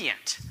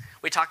obedient.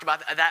 We talked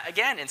about that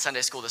again in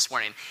Sunday school this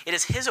morning. It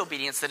is his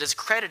obedience that is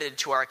credited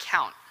to our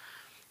account.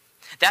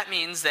 That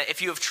means that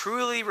if you have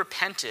truly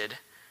repented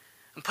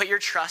and put your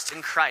trust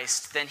in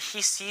Christ, then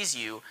he sees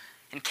you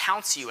and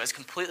counts you as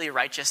completely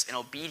righteous and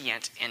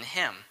obedient in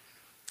him.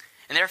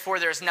 And therefore,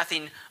 there is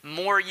nothing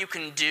more you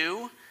can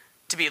do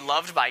to be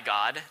loved by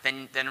God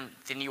than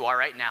you are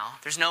right now.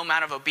 There's no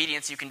amount of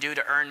obedience you can do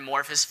to earn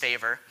more of his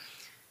favor.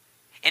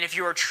 And if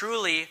you are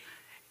truly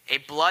a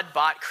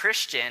blood-bought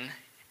Christian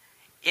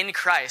in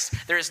Christ,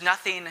 there is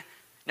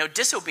no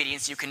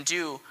disobedience you can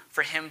do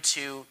for him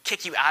to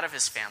kick you out of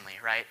his family,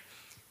 right?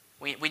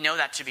 We know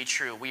that to be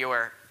true.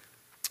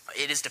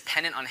 It is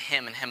dependent on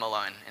him and him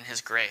alone and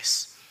his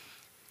grace.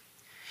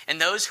 And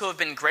those who have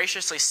been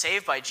graciously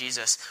saved by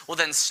Jesus will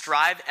then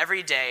strive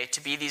every day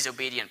to be these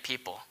obedient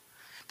people,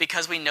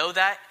 because we know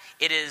that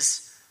it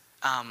is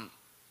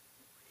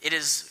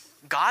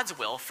God's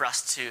will for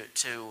us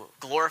to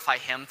glorify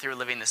him through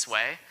living this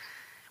way.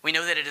 We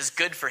know that it is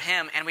good for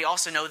him, and we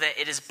also know that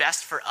it is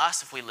best for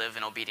us if we live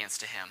in obedience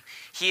to him.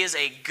 He is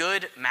a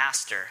good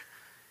master,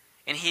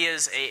 and he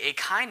is a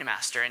kind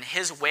master, and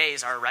his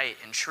ways are right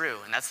and true,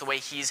 and that's the way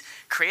he's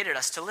created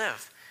us to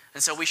live.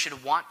 And so we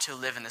should want to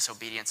live in this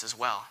obedience as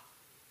well.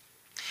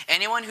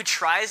 Anyone who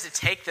tries to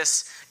take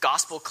this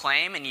gospel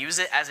claim and use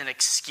it as an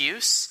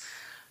excuse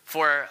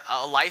for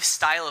a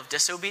lifestyle of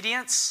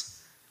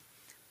disobedience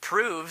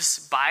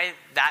proves by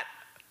that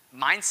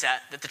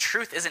mindset that the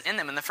truth isn't in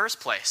them in the first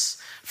place.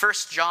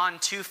 1 John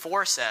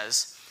 2:4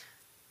 says,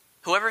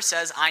 "Whoever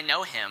says, 'I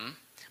know him,'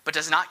 but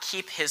does not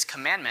keep his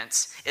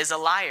commandments is a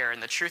liar,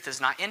 and the truth is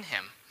not in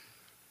him."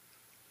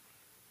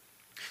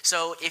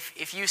 So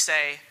if you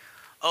say,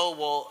 "Oh,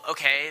 well,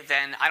 okay,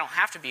 then I don't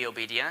have to be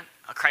obedient.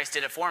 Christ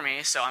did it for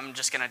me, so I'm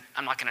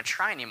not gonna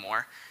try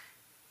anymore,"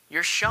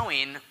 you're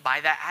showing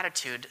by that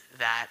attitude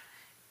that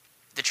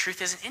the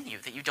truth isn't in you,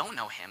 that you don't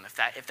know him, if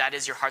that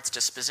is your heart's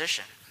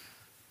disposition.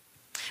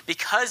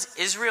 Because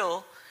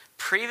Israel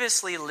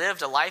previously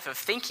lived a life of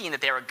thinking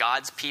that they were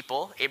God's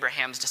people,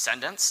 Abraham's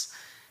descendants,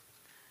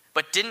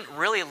 but didn't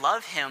really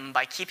love him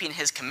by keeping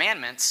his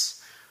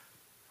commandments,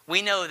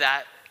 we know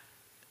that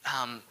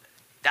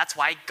that's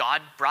why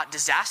God brought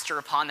disaster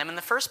upon them in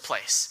the first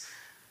place,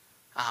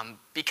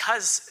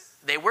 because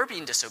they were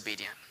being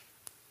disobedient.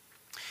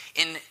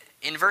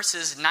 In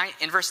verse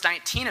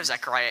 19 of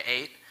Zechariah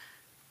 8,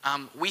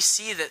 we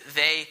see that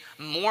they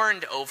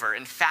mourned over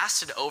and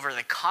fasted over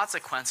the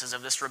consequences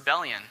of this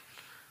rebellion.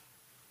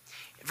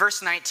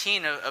 Verse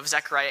 19 of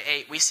Zechariah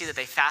 8, we see that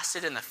they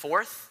fasted in the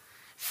 4th,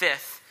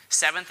 5th,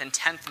 7th, and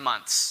 10th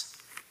months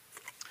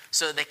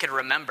so that they could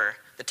remember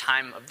the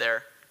time of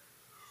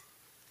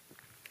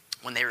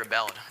when they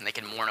rebelled, and they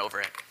can mourn over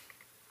it.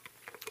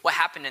 What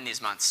happened in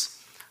these months?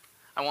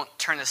 I won't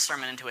turn this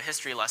sermon into a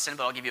history lesson,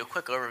 but I'll give you a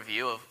quick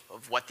overview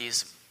of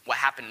what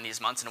happened in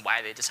these months and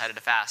why they decided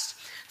to fast.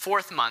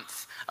 4th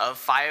month of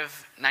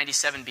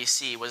 597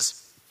 BC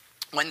was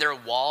when the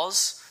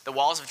walls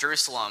of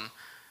Jerusalem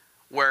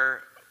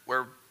were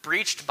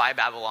breached by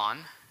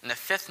Babylon. In the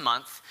 5th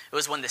month, it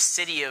was when the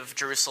city of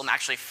Jerusalem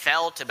actually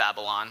fell to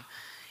Babylon.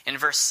 In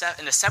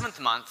the 7th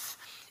month,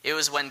 it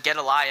was when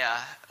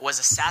Gedaliah was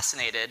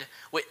assassinated,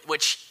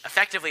 which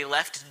effectively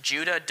left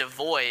Judah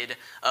devoid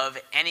of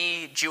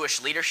any Jewish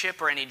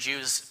leadership or any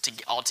Jews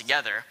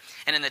altogether.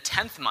 And in the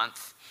 10th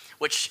month,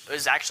 which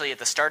was actually at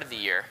the start of the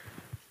year,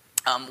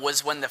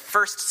 was when the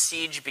first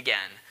siege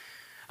began,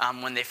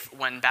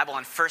 when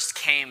Babylon first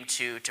came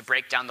to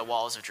break down the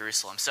walls of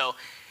Jerusalem. So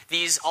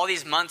all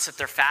these months that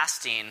they're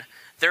fasting,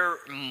 they're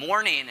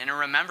mourning and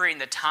remembering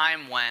the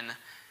time when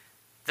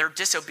their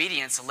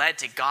disobedience led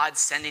to God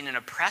sending an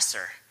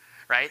oppressor,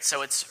 right?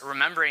 So it's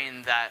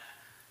remembering that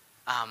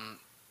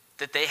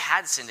they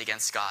had sinned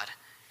against God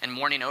and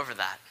mourning over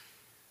that.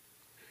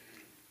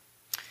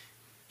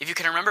 If you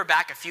can remember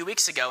back a few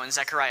weeks ago in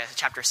Zechariah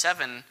chapter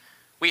 7,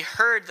 we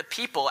heard the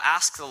people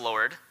ask the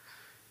Lord,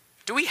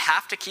 "Do we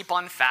have to keep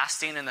on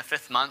fasting in the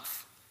 5th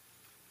month?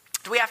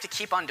 Do we have to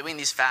keep on doing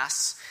these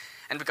fasts?"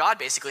 And God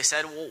basically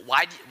said, "Well,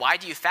 why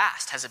do you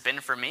fast? Has it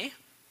been for me?"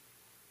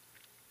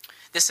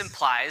 This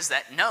implies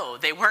that no,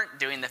 they weren't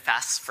doing the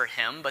fasts for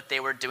him, but they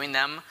were doing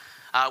them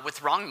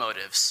with wrong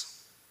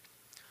motives.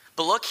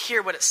 But look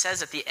here what it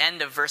says at the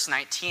end of verse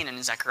 19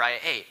 in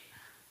Zechariah 8.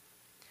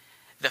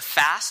 "The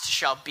fast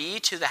shall be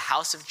to the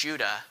house of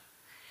Judah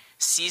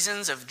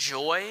seasons of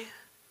joy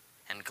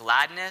and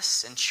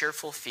gladness and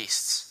cheerful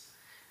feasts.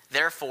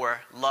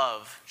 Therefore,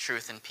 love,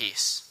 truth, and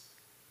peace."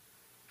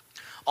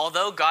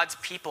 Although God's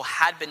people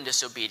had been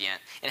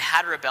disobedient and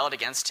had rebelled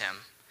against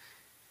him,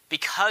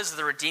 because of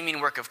the redeeming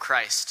work of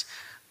Christ,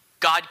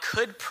 God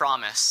could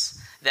promise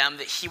them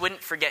that he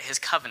wouldn't forget his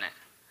covenant,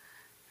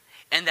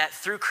 and that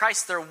through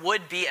Christ there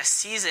would be a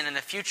season in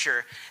the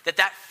future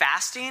that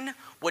fasting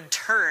would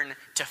turn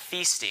to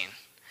feasting,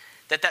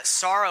 that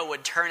sorrow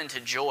would turn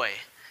into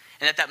joy,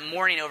 and that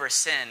mourning over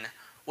sin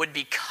would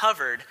be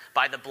covered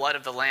by the blood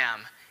of the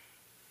Lamb,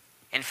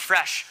 and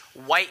fresh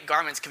white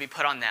garments could be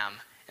put on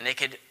them, and they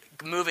could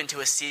move into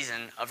a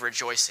season of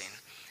rejoicing.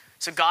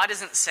 So God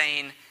isn't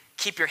saying,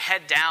 keep your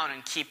head down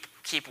and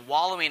keep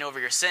wallowing over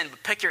your sin,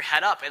 but pick your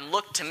head up and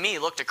look to me,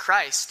 look to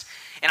Christ,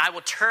 and I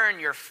will turn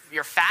your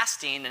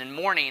fasting and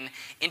mourning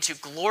into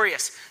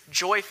glorious,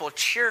 joyful,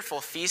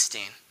 cheerful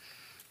feasting.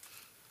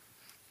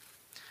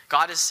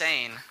 God is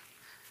saying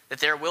that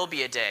there will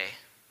be a day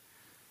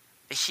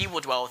that he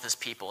will dwell with his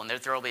people, and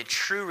that there will be a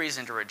true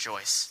reason to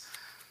rejoice.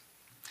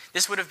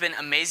 This would have been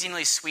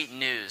amazingly sweet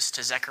news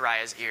to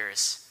Zechariah's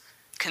ears,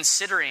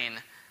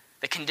 considering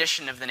the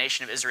condition of the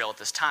nation of Israel at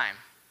this time.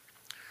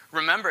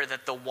 Remember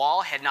that the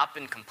wall had not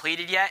been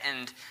completed yet,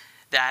 and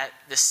that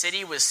the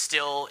city was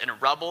still in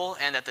rubble,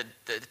 and that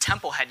the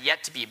temple had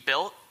yet to be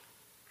built.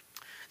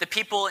 The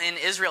people in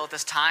Israel at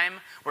this time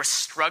were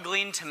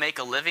struggling to make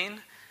a living.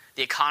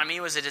 The economy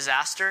was a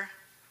disaster,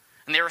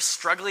 and they were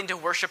struggling to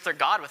worship their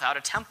God without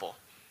a temple.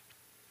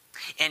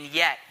 And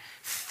yet,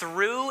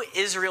 through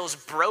Israel's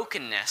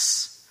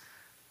brokenness,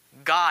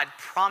 God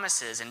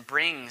promises and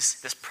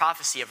brings this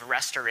prophecy of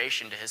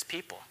restoration to his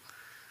people.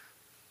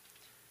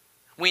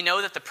 We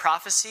know that the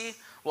prophecy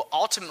will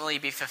ultimately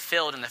be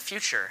fulfilled in the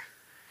future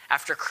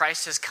after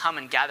Christ has come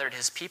and gathered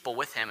his people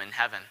with him in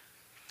heaven.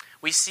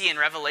 We see in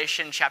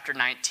Revelation chapter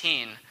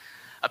 19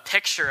 a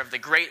picture of the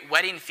great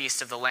wedding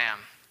feast of the Lamb.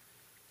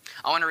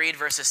 I want to read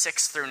verses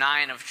 6 through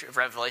 9 of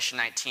Revelation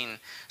 19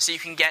 so you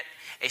can get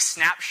a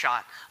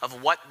snapshot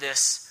of what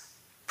this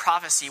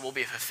prophecy will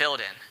be fulfilled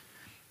in.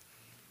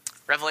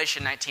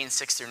 Revelation 19,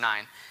 6 through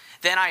 9.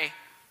 Then I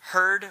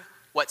heard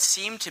what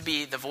seemed to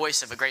be the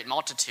voice of a great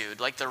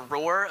multitude, like the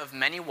roar of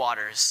many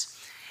waters,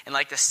 and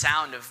like the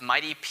sound of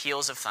mighty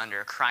peals of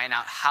thunder, crying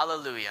out,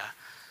 Hallelujah!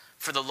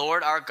 For the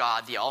Lord our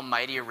God, the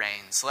Almighty,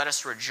 reigns. Let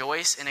us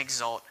rejoice and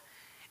exult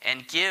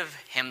and give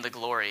him the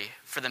glory.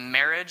 For the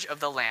marriage of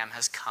the Lamb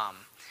has come,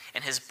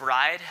 and his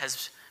bride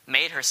has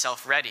made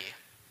herself ready.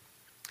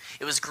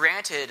 It was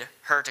granted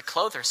her to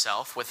clothe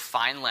herself with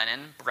fine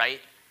linen,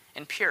 bright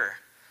and pure.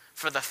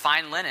 For the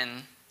fine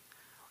linen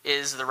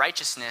is the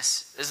righteous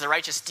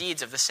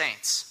deeds of the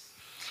saints.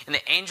 And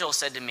the angel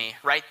said to me,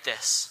 Write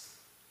this: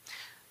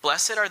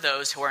 Blessed are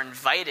those who are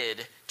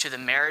invited to the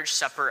marriage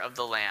supper of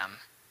the Lamb.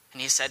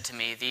 And he said to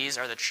me, These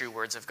are the true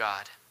words of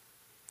God.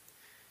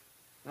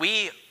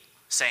 We,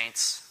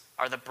 saints,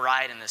 are the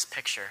bride in this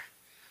picture.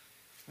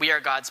 We are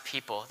God's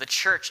people. The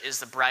church is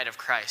the bride of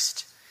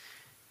Christ.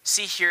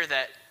 See here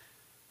that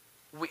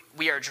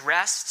we are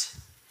dressed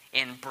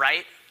in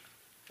bright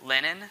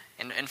linen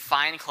and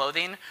fine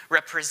clothing,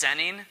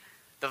 representing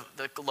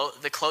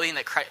the clothing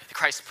that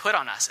Christ put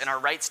on us and our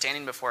right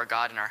standing before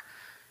God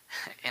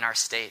in our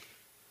state.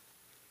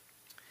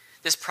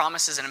 This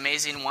promise is an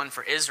amazing one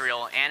for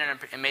Israel and an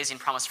amazing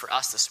promise for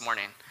us this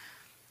morning.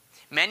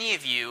 Many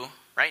of you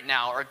right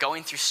now are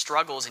going through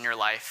struggles in your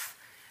life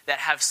that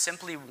have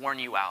simply worn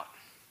you out.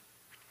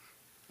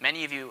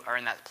 Many of you are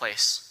in that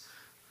place.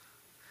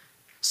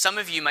 Some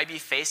of you might be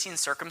facing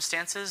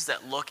circumstances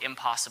that look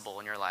impossible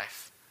in your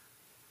life.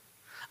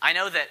 I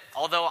know that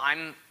although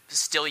I'm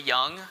still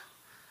young,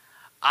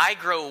 I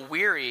grow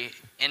weary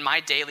in my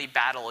daily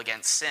battle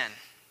against sin.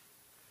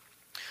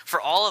 For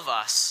all of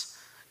us,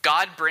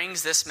 God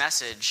brings this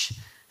message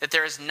that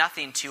there is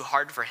nothing too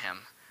hard for him.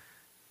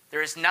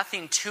 There is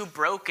nothing too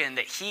broken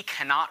that he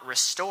cannot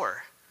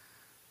restore.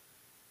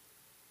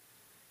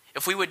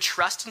 If we would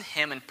trust in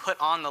him and put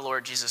on the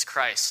Lord Jesus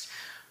Christ,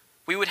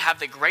 we would have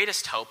the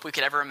greatest hope we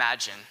could ever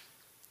imagine,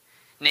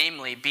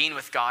 namely being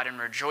with God and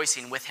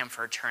rejoicing with him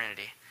for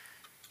eternity.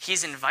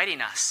 He's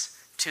inviting us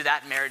to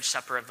that marriage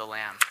supper of the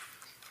Lamb.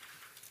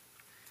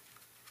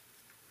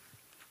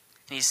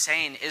 And he's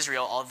saying,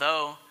 Israel,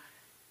 although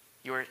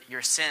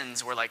your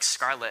sins were like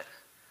scarlet,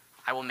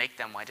 I will make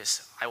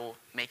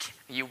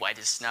you white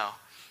as snow.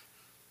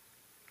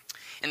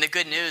 And the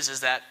good news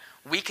is that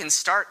we can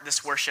start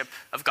this worship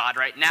of God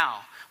right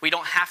now. We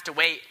don't have to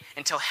wait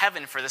until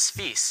heaven for this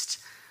feast.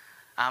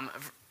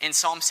 In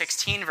Psalm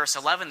 16, verse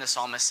 11, the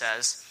psalmist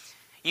says,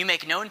 You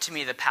make known to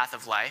me the path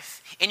of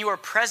life. In your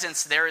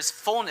presence there is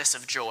fullness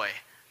of joy.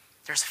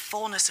 There's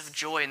fullness of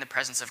joy in the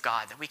presence of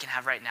God that we can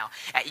have right now.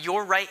 At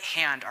your right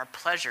hand are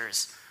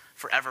pleasures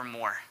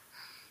forevermore.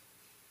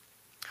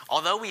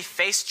 Although we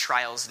face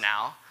trials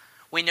now,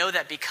 we know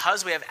that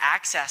because we have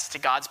access to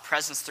God's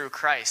presence through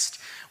Christ,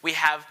 we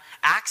have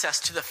access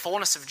to the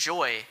fullness of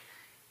joy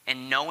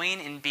in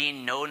knowing and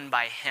being known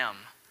by him.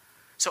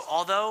 So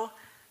although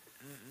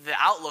the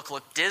outlook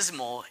looked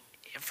dismal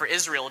for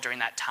Israel during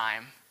that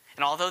time,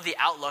 and although the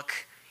outlook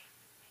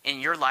in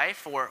your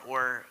life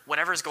or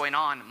whatever is going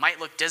on might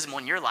look dismal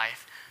in your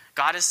life,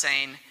 God is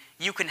saying,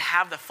 you can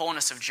have the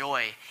fullness of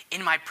joy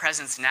in my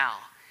presence now.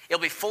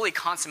 It'll be fully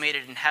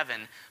consummated in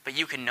heaven, but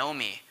you can know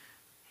me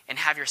and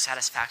have your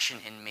satisfaction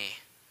in me.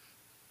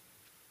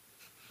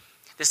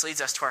 This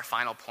leads us to our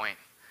final point,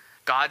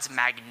 God's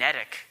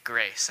magnetic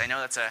grace. I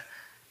know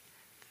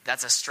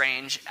that's a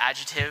strange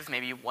adjective,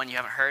 maybe one you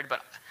haven't heard,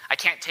 but I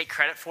can't take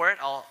credit for it.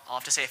 I'll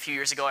have to say a few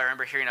years ago, I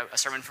remember hearing a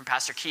sermon from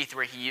Pastor Keith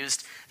where he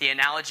used the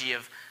analogy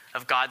of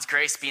God's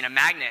grace being a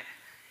magnet,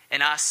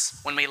 and us,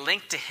 when we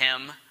link to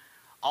him,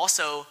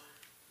 also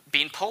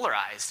being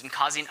polarized and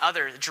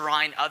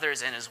drawing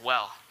others in as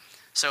well.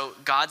 So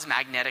God's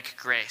magnetic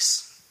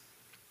grace.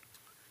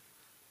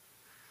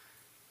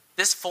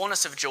 This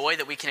fullness of joy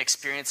that we can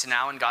experience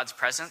now in God's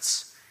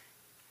presence,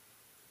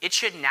 it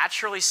should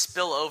naturally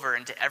spill over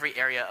into every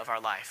area of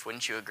our life,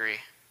 wouldn't you agree?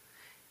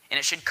 And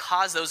it should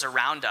cause those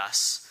around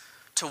us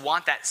to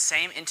want that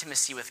same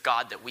intimacy with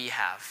God that we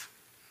have.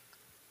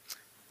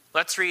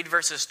 Let's read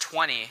verses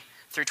 20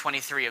 through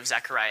 23 of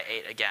Zechariah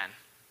 8 again.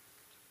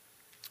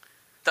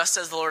 Thus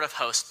says the Lord of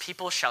hosts,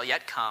 people shall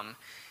yet come,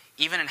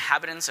 even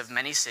inhabitants of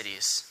many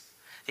cities.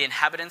 The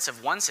inhabitants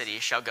of one city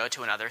shall go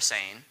to another,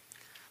 saying,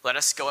 let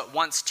us go at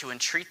once to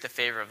entreat the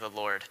favor of the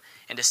Lord,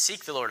 and to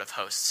seek the Lord of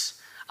hosts.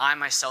 I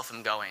myself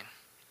am going.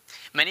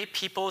 Many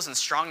peoples and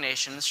strong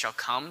nations shall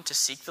come to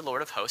seek the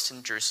Lord of hosts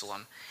in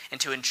Jerusalem,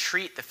 and to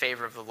entreat the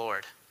favor of the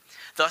Lord.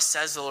 Thus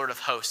says the Lord of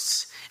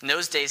hosts, in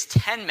those days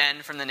 10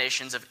 men from the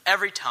nations of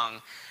every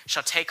tongue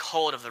shall take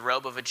hold of the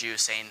robe of a Jew,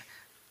 saying,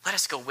 let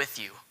us go with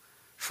you,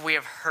 for we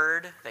have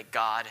heard that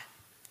God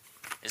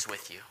is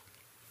with you.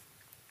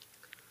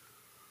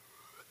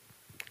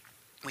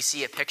 We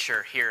see a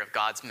picture here of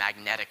God's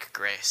magnetic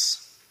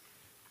grace.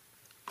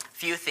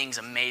 Few things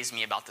amaze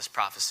me about this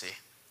prophecy.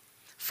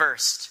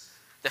 First,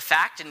 the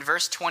fact in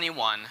verse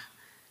 21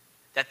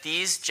 that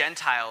these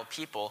Gentile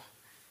people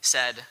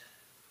said,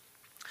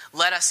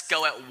 let us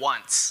go at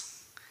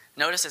once.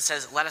 Notice it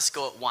says, let us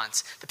go at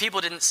once. The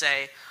people didn't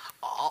say,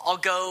 I'll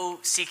go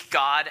seek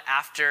God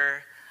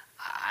after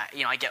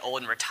I get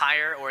old and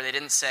retire, or they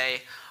didn't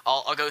say,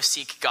 I'll go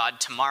seek God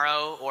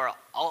tomorrow, or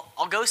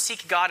I'll go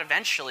seek God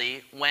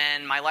eventually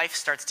when my life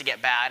starts to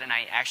get bad and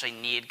I actually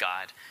need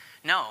God.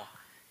 No.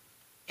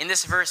 In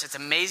this verse, it's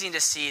amazing to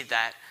see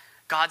that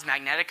God's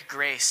magnetic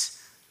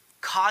grace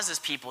causes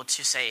people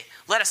to say,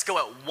 let us go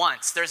at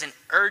once. There's an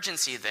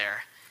urgency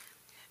there.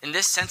 And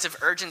this sense of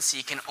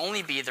urgency can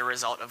only be the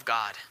result of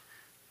God.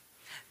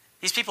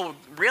 These people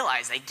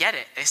realize, they get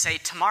it. They say,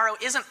 tomorrow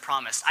isn't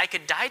promised. I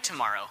could die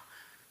tomorrow.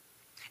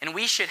 And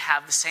we should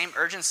have the same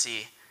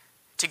urgency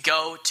to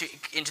go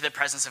into the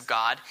presence of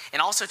God,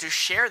 and also to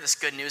share this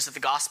good news of the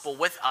gospel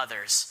with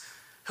others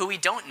who we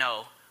don't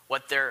know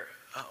what their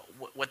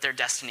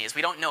destiny is.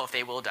 We don't know if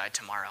they will die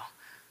tomorrow.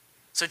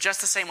 So just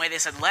the same way they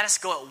said, let us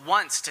go at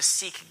once to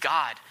seek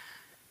God,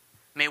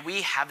 may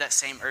we have that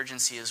same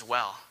urgency as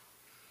well.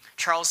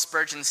 Charles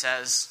Spurgeon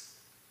says,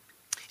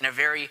 in a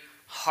very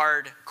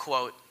hard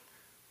quote,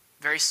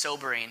 very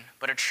sobering,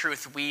 but a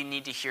truth we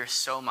need to hear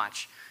so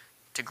much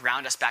to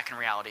ground us back in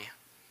reality.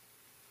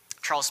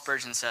 Charles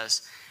Spurgeon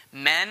says,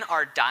 men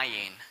are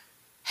dying,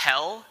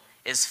 hell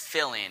is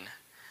filling,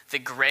 the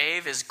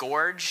grave is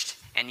gorged,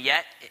 and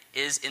yet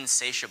is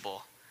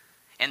insatiable,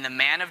 and the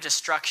man of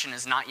destruction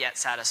is not yet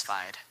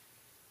satisfied.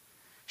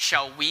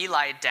 Shall we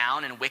lie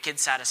down in wicked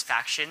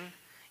satisfaction,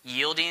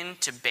 yielding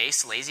to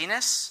base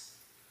laziness?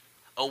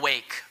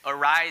 Awake,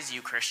 arise,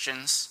 you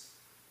Christians.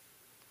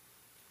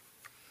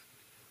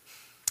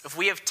 If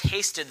we have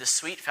tasted the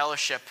sweet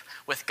fellowship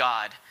with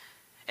God,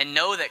 and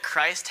know that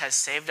Christ has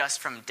saved us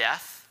from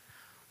death,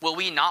 will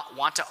we not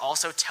want to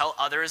also tell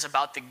others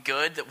about the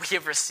good that we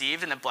have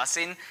received and the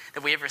blessing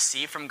that we have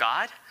received from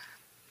God?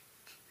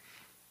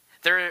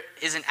 There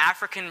is an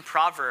African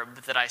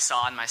proverb that I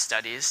saw in my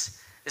studies.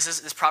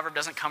 This proverb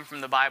doesn't come from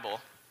the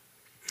Bible,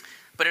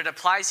 but it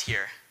applies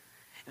here.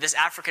 This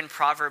African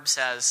proverb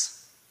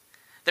says,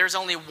 there's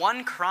only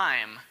one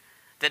crime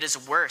that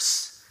is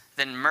worse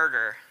than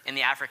murder in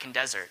the African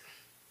desert,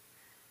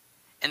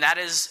 and that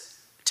is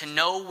to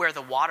know where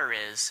the water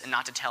is and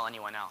not to tell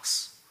anyone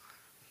else.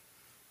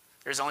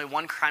 There's only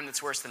one crime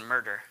that's worse than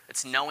murder.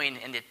 It's knowing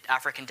in the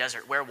African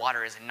desert where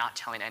water is and not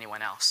telling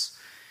anyone else.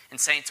 And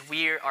saints,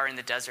 we are in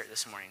the desert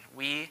this morning.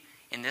 We,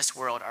 in this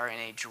world, are in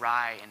a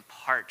dry and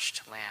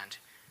parched land.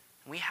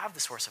 We have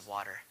the source of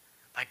water.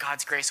 By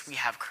God's grace, we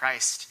have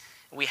Christ.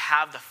 We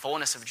have the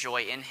fullness of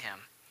joy in him.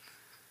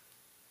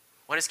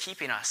 What is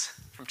keeping us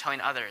from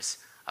telling others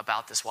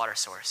about this water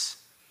source?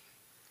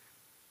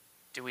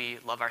 Do we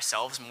love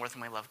ourselves more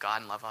than we love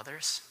God and love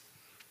others?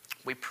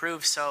 We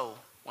prove so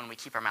when we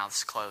keep our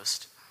mouths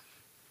closed.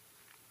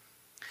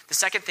 The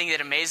second thing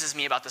that amazes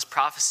me about this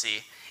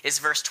prophecy is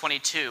verse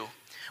 22.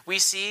 We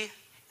see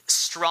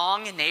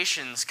strong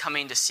nations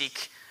coming to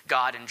seek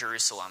God in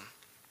Jerusalem.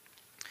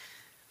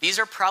 These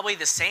are probably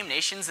the same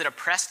nations that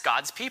oppressed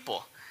God's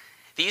people.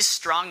 These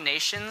strong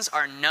nations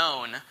are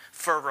known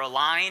for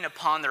relying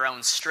upon their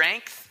own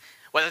strength,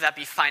 whether that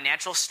be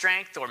financial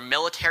strength or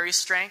military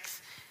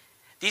strength.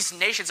 These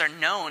nations are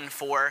known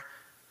for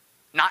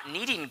not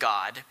needing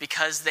God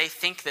because they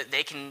think that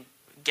they can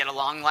get a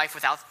long life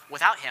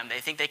without him. They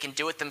think they can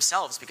do it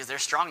themselves because they're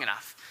strong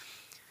enough.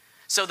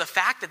 So the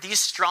fact that these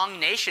strong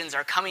nations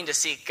are coming to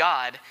seek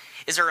God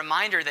is a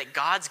reminder that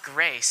God's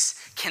grace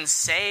can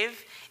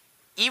save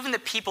even the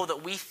people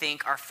that we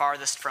think are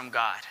farthest from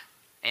God.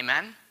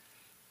 Amen?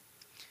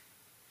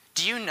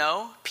 Do you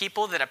know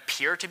people that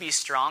appear to be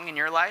strong in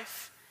your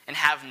life and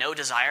have no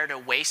desire to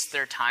waste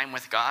their time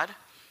with God?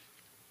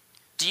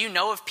 Do you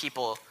know of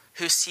people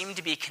who seem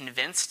to be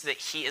convinced that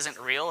he isn't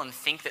real and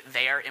think that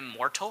they are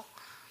immortal?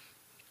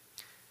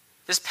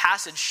 This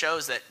passage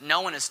shows that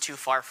no one is too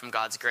far from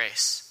God's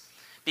grace.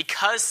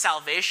 Because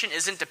salvation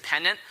isn't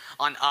dependent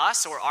on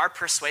us or our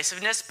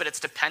persuasiveness, but it's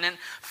dependent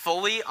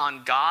fully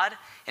on God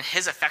and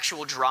his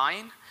effectual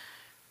drawing,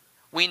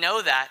 we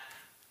know that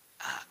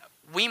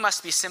we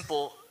must be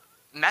simple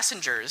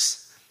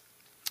messengers,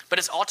 but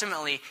it's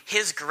ultimately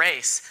his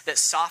grace that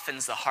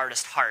softens the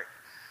hardest heart.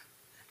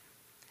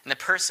 And the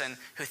person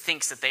who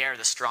thinks that they are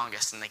the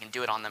strongest and they can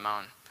do it on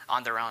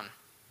their own.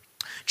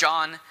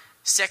 John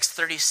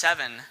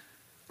 6:37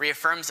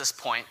 reaffirms this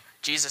point.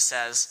 Jesus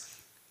says,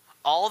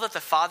 "All that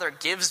the Father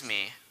gives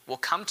me will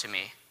come to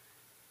me,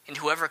 and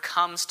whoever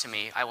comes to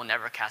me I will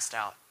never cast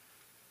out."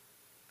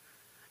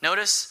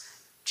 Notice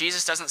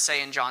Jesus doesn't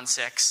say in John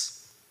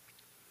 6,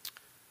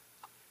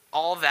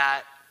 all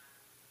that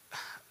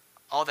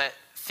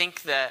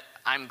think that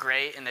I'm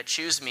great and that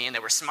choose me and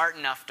that we're smart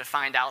enough to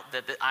find out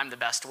that I'm the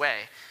best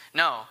way.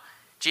 No,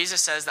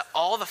 Jesus says that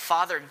all the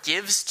Father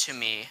gives to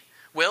me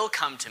will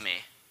come to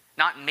me.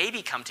 Not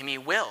maybe come to me,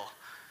 will.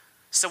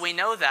 So we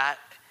know that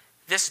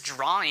this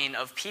drawing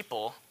of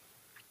people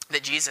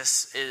that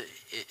Jesus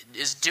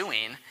is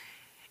doing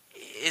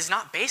is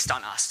not based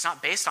on us. It's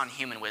not based on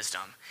human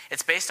wisdom.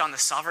 It's based on the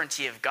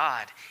sovereignty of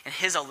God and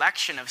his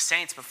election of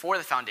saints before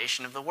the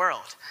foundation of the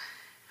world.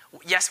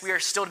 Yes, we are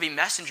still to be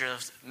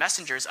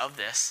messengers of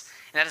this,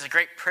 and that is a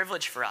great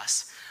privilege for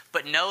us.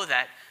 But know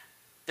that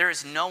there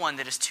is no one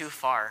that is too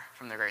far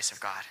from the grace of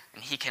God,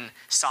 and he can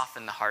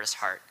soften the hardest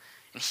heart,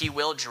 and he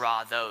will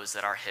draw those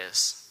that are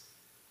his.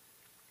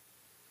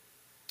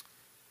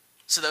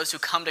 So those who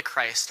come to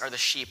Christ are the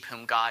sheep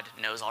whom God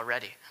knows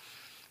already.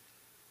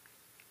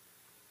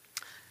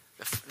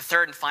 The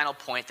third and final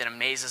point that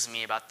amazes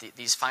me about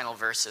these final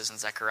verses in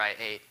Zechariah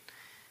 8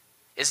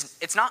 is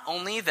it's not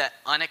only that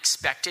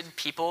unexpected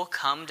people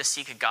come to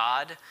seek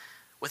God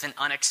with an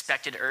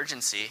unexpected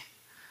urgency,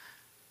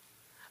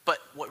 but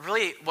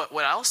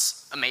what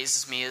else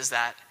amazes me is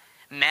that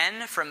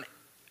men from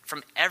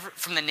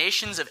the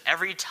nations of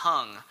every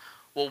tongue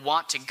will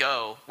want to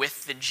go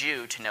with the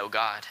Jew to know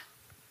God.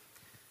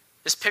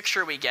 This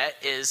picture we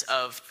get is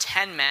of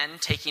 10 men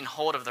taking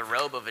hold of the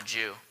robe of a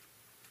Jew.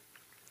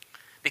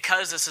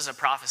 Because this is a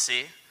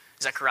prophecy,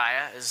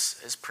 Zechariah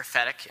is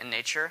prophetic in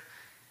nature,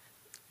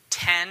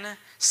 10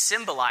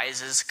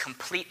 symbolizes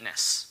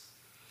completeness,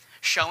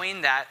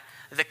 showing that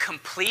the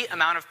complete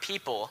amount of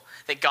people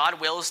that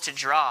God wills to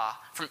draw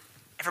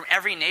from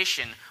every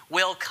nation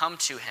will come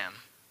to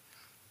him.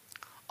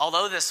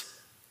 Although this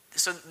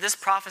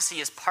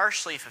prophecy is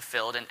partially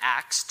fulfilled in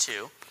Acts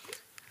 2,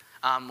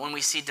 when we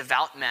see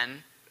devout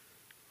men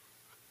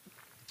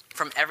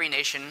from every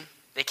nation,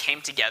 they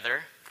came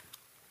together.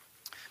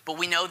 But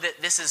we know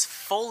that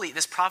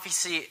this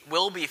prophecy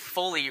will be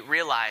fully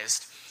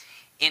realized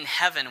in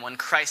heaven when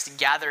Christ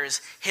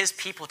gathers his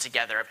people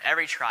together of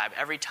every tribe,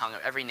 every tongue,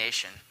 of every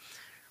nation.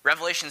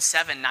 Revelation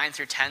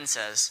 7:9-10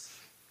 says,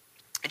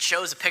 it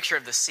shows a picture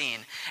of the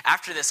scene.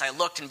 "After this I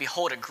looked, and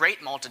behold, a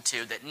great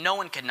multitude that no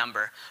one could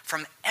number,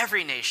 from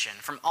every nation,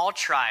 from all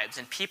tribes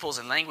and peoples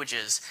and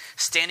languages,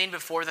 standing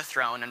before the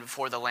throne and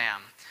before the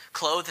Lamb,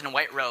 clothed in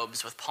white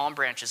robes with palm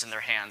branches in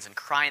their hands, and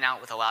crying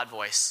out with a loud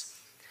voice,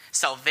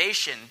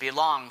 'Salvation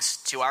belongs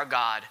to our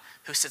God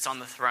who sits on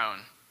the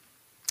throne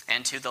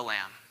and to the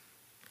Lamb.'"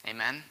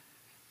 Amen?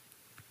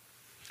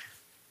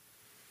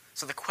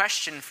 So the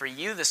question for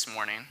you this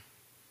morning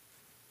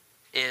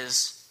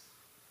is,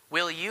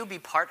 will you be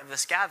part of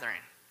this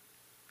gathering?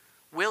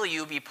 Will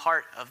you be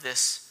part of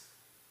this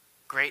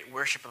great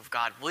worship of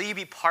God? Will you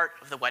be part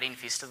of the wedding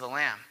feast of the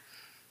Lamb?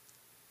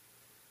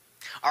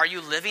 Are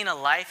you living a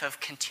life of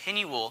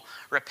continual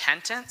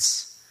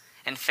repentance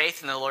and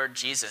faith in the Lord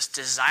Jesus,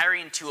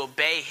 desiring to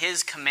obey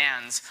his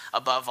commands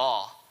above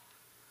all,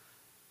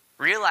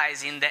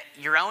 realizing that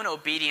your own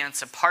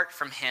obedience apart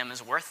from him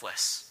is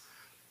worthless?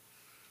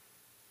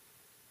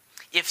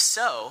 If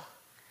so,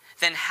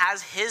 then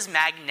has his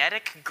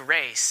magnetic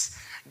grace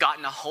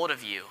gotten a hold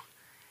of you?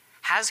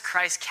 Has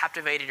Christ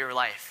captivated your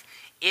life?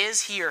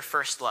 Is he your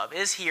first love?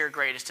 Is he your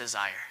greatest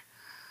desire?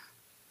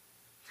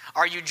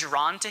 Are you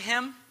drawn to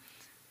him?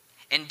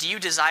 And do you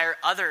desire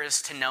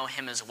others to know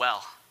him as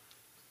well?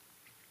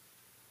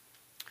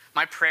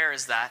 My prayer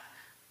is that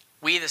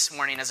we this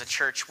morning as a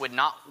church would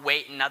not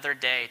wait another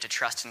day to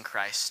trust in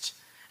Christ,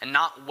 and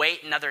not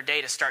wait another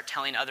day to start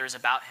telling others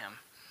about him.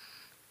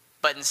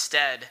 But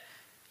instead,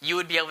 you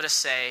would be able to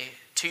say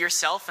to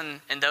yourself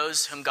and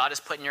those whom God has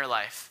put in your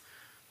life,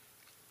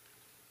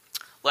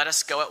 "Let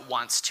us go at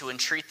once to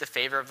entreat the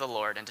favor of the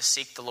Lord and to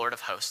seek the Lord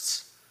of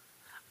hosts.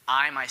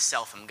 I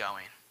myself am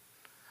going.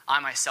 I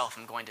myself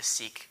am going to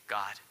seek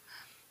God."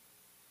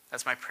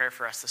 That's my prayer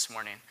for us this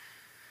morning.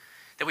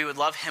 That we would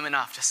love him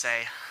enough to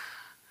say,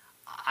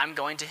 "I'm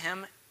going to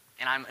him,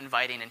 and I'm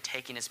inviting and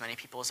taking as many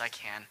people as I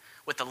can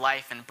with the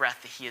life and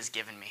breath that he has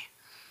given me."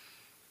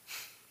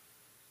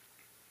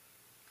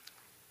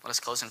 Let us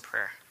close in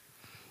prayer.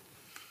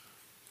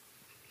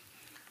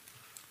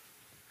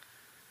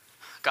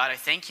 God, I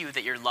thank you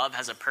that your love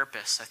has a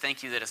purpose. I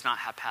thank you that it's not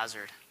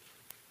haphazard.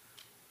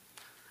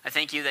 I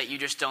thank you that you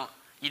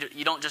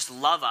don't just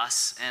love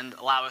us and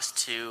allow us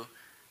to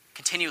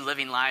continue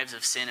living lives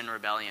of sin and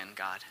rebellion,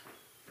 God,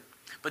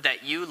 but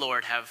that you,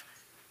 Lord, have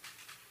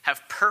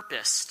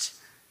purposed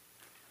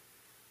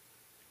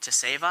to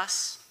save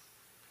us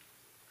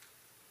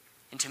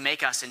and to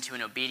make us into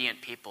an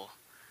obedient people.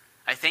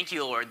 I thank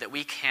you, Lord, that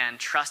we can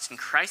trust in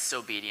Christ's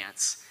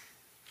obedience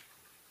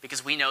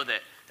because we know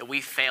that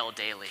we fail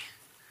daily.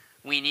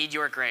 We need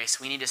your grace.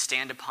 We need to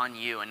stand upon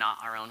you and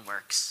not our own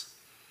works.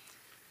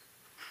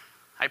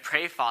 I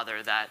pray,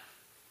 Father, that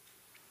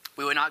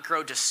We would not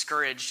grow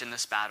discouraged in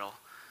this battle.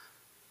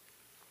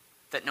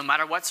 That no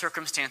matter what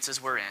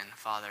circumstances we're in,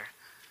 Father,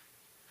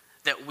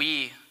 that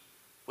we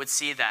would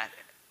see that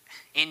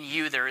in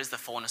you there is the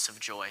fullness of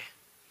joy.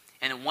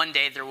 And one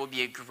day there will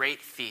be a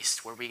great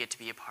feast where we get to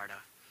be a part of.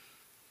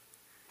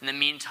 In the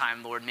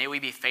meantime, Lord, may we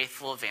be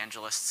faithful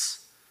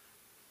evangelists,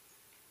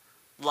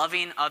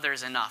 loving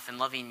others enough and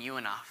loving you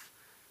enough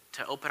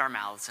to open our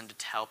mouths and to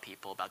tell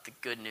people about the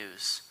good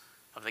news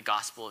of the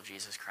gospel of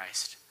Jesus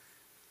Christ.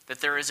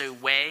 That there is a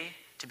way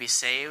to be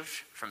saved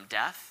from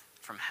death,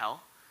 from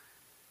hell.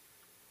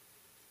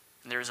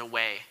 And there is a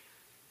way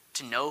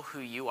to know who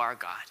you are,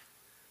 God,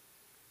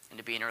 and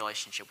to be in a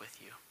relationship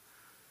with you.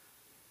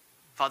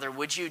 Father,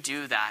 would you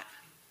do that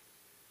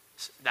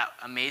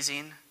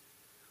amazing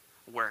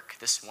work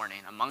this morning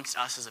amongst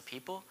us as a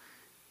people?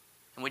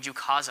 And would you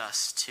cause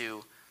us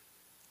to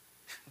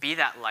be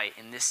that light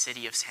in this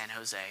city of San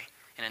Jose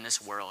and in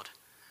this world,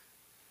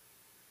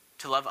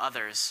 to love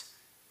others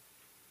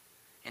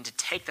and to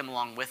take them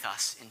along with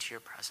us into your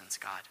presence,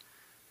 God,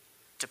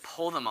 to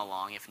pull them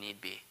along if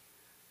need be.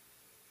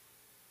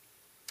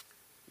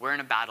 We're in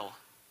a battle.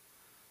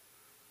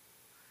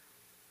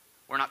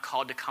 We're not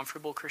called to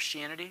comfortable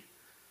Christianity,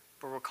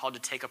 but we're called to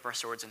take up our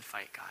swords and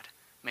fight, God.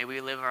 May we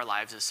live our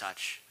lives as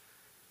such,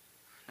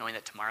 knowing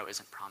that tomorrow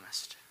isn't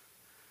promised.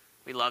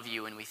 We love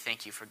you and we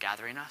thank you for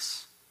gathering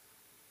us.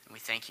 And we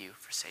thank you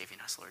for saving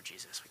us, Lord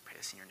Jesus. We pray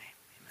this in your name.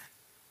 Amen.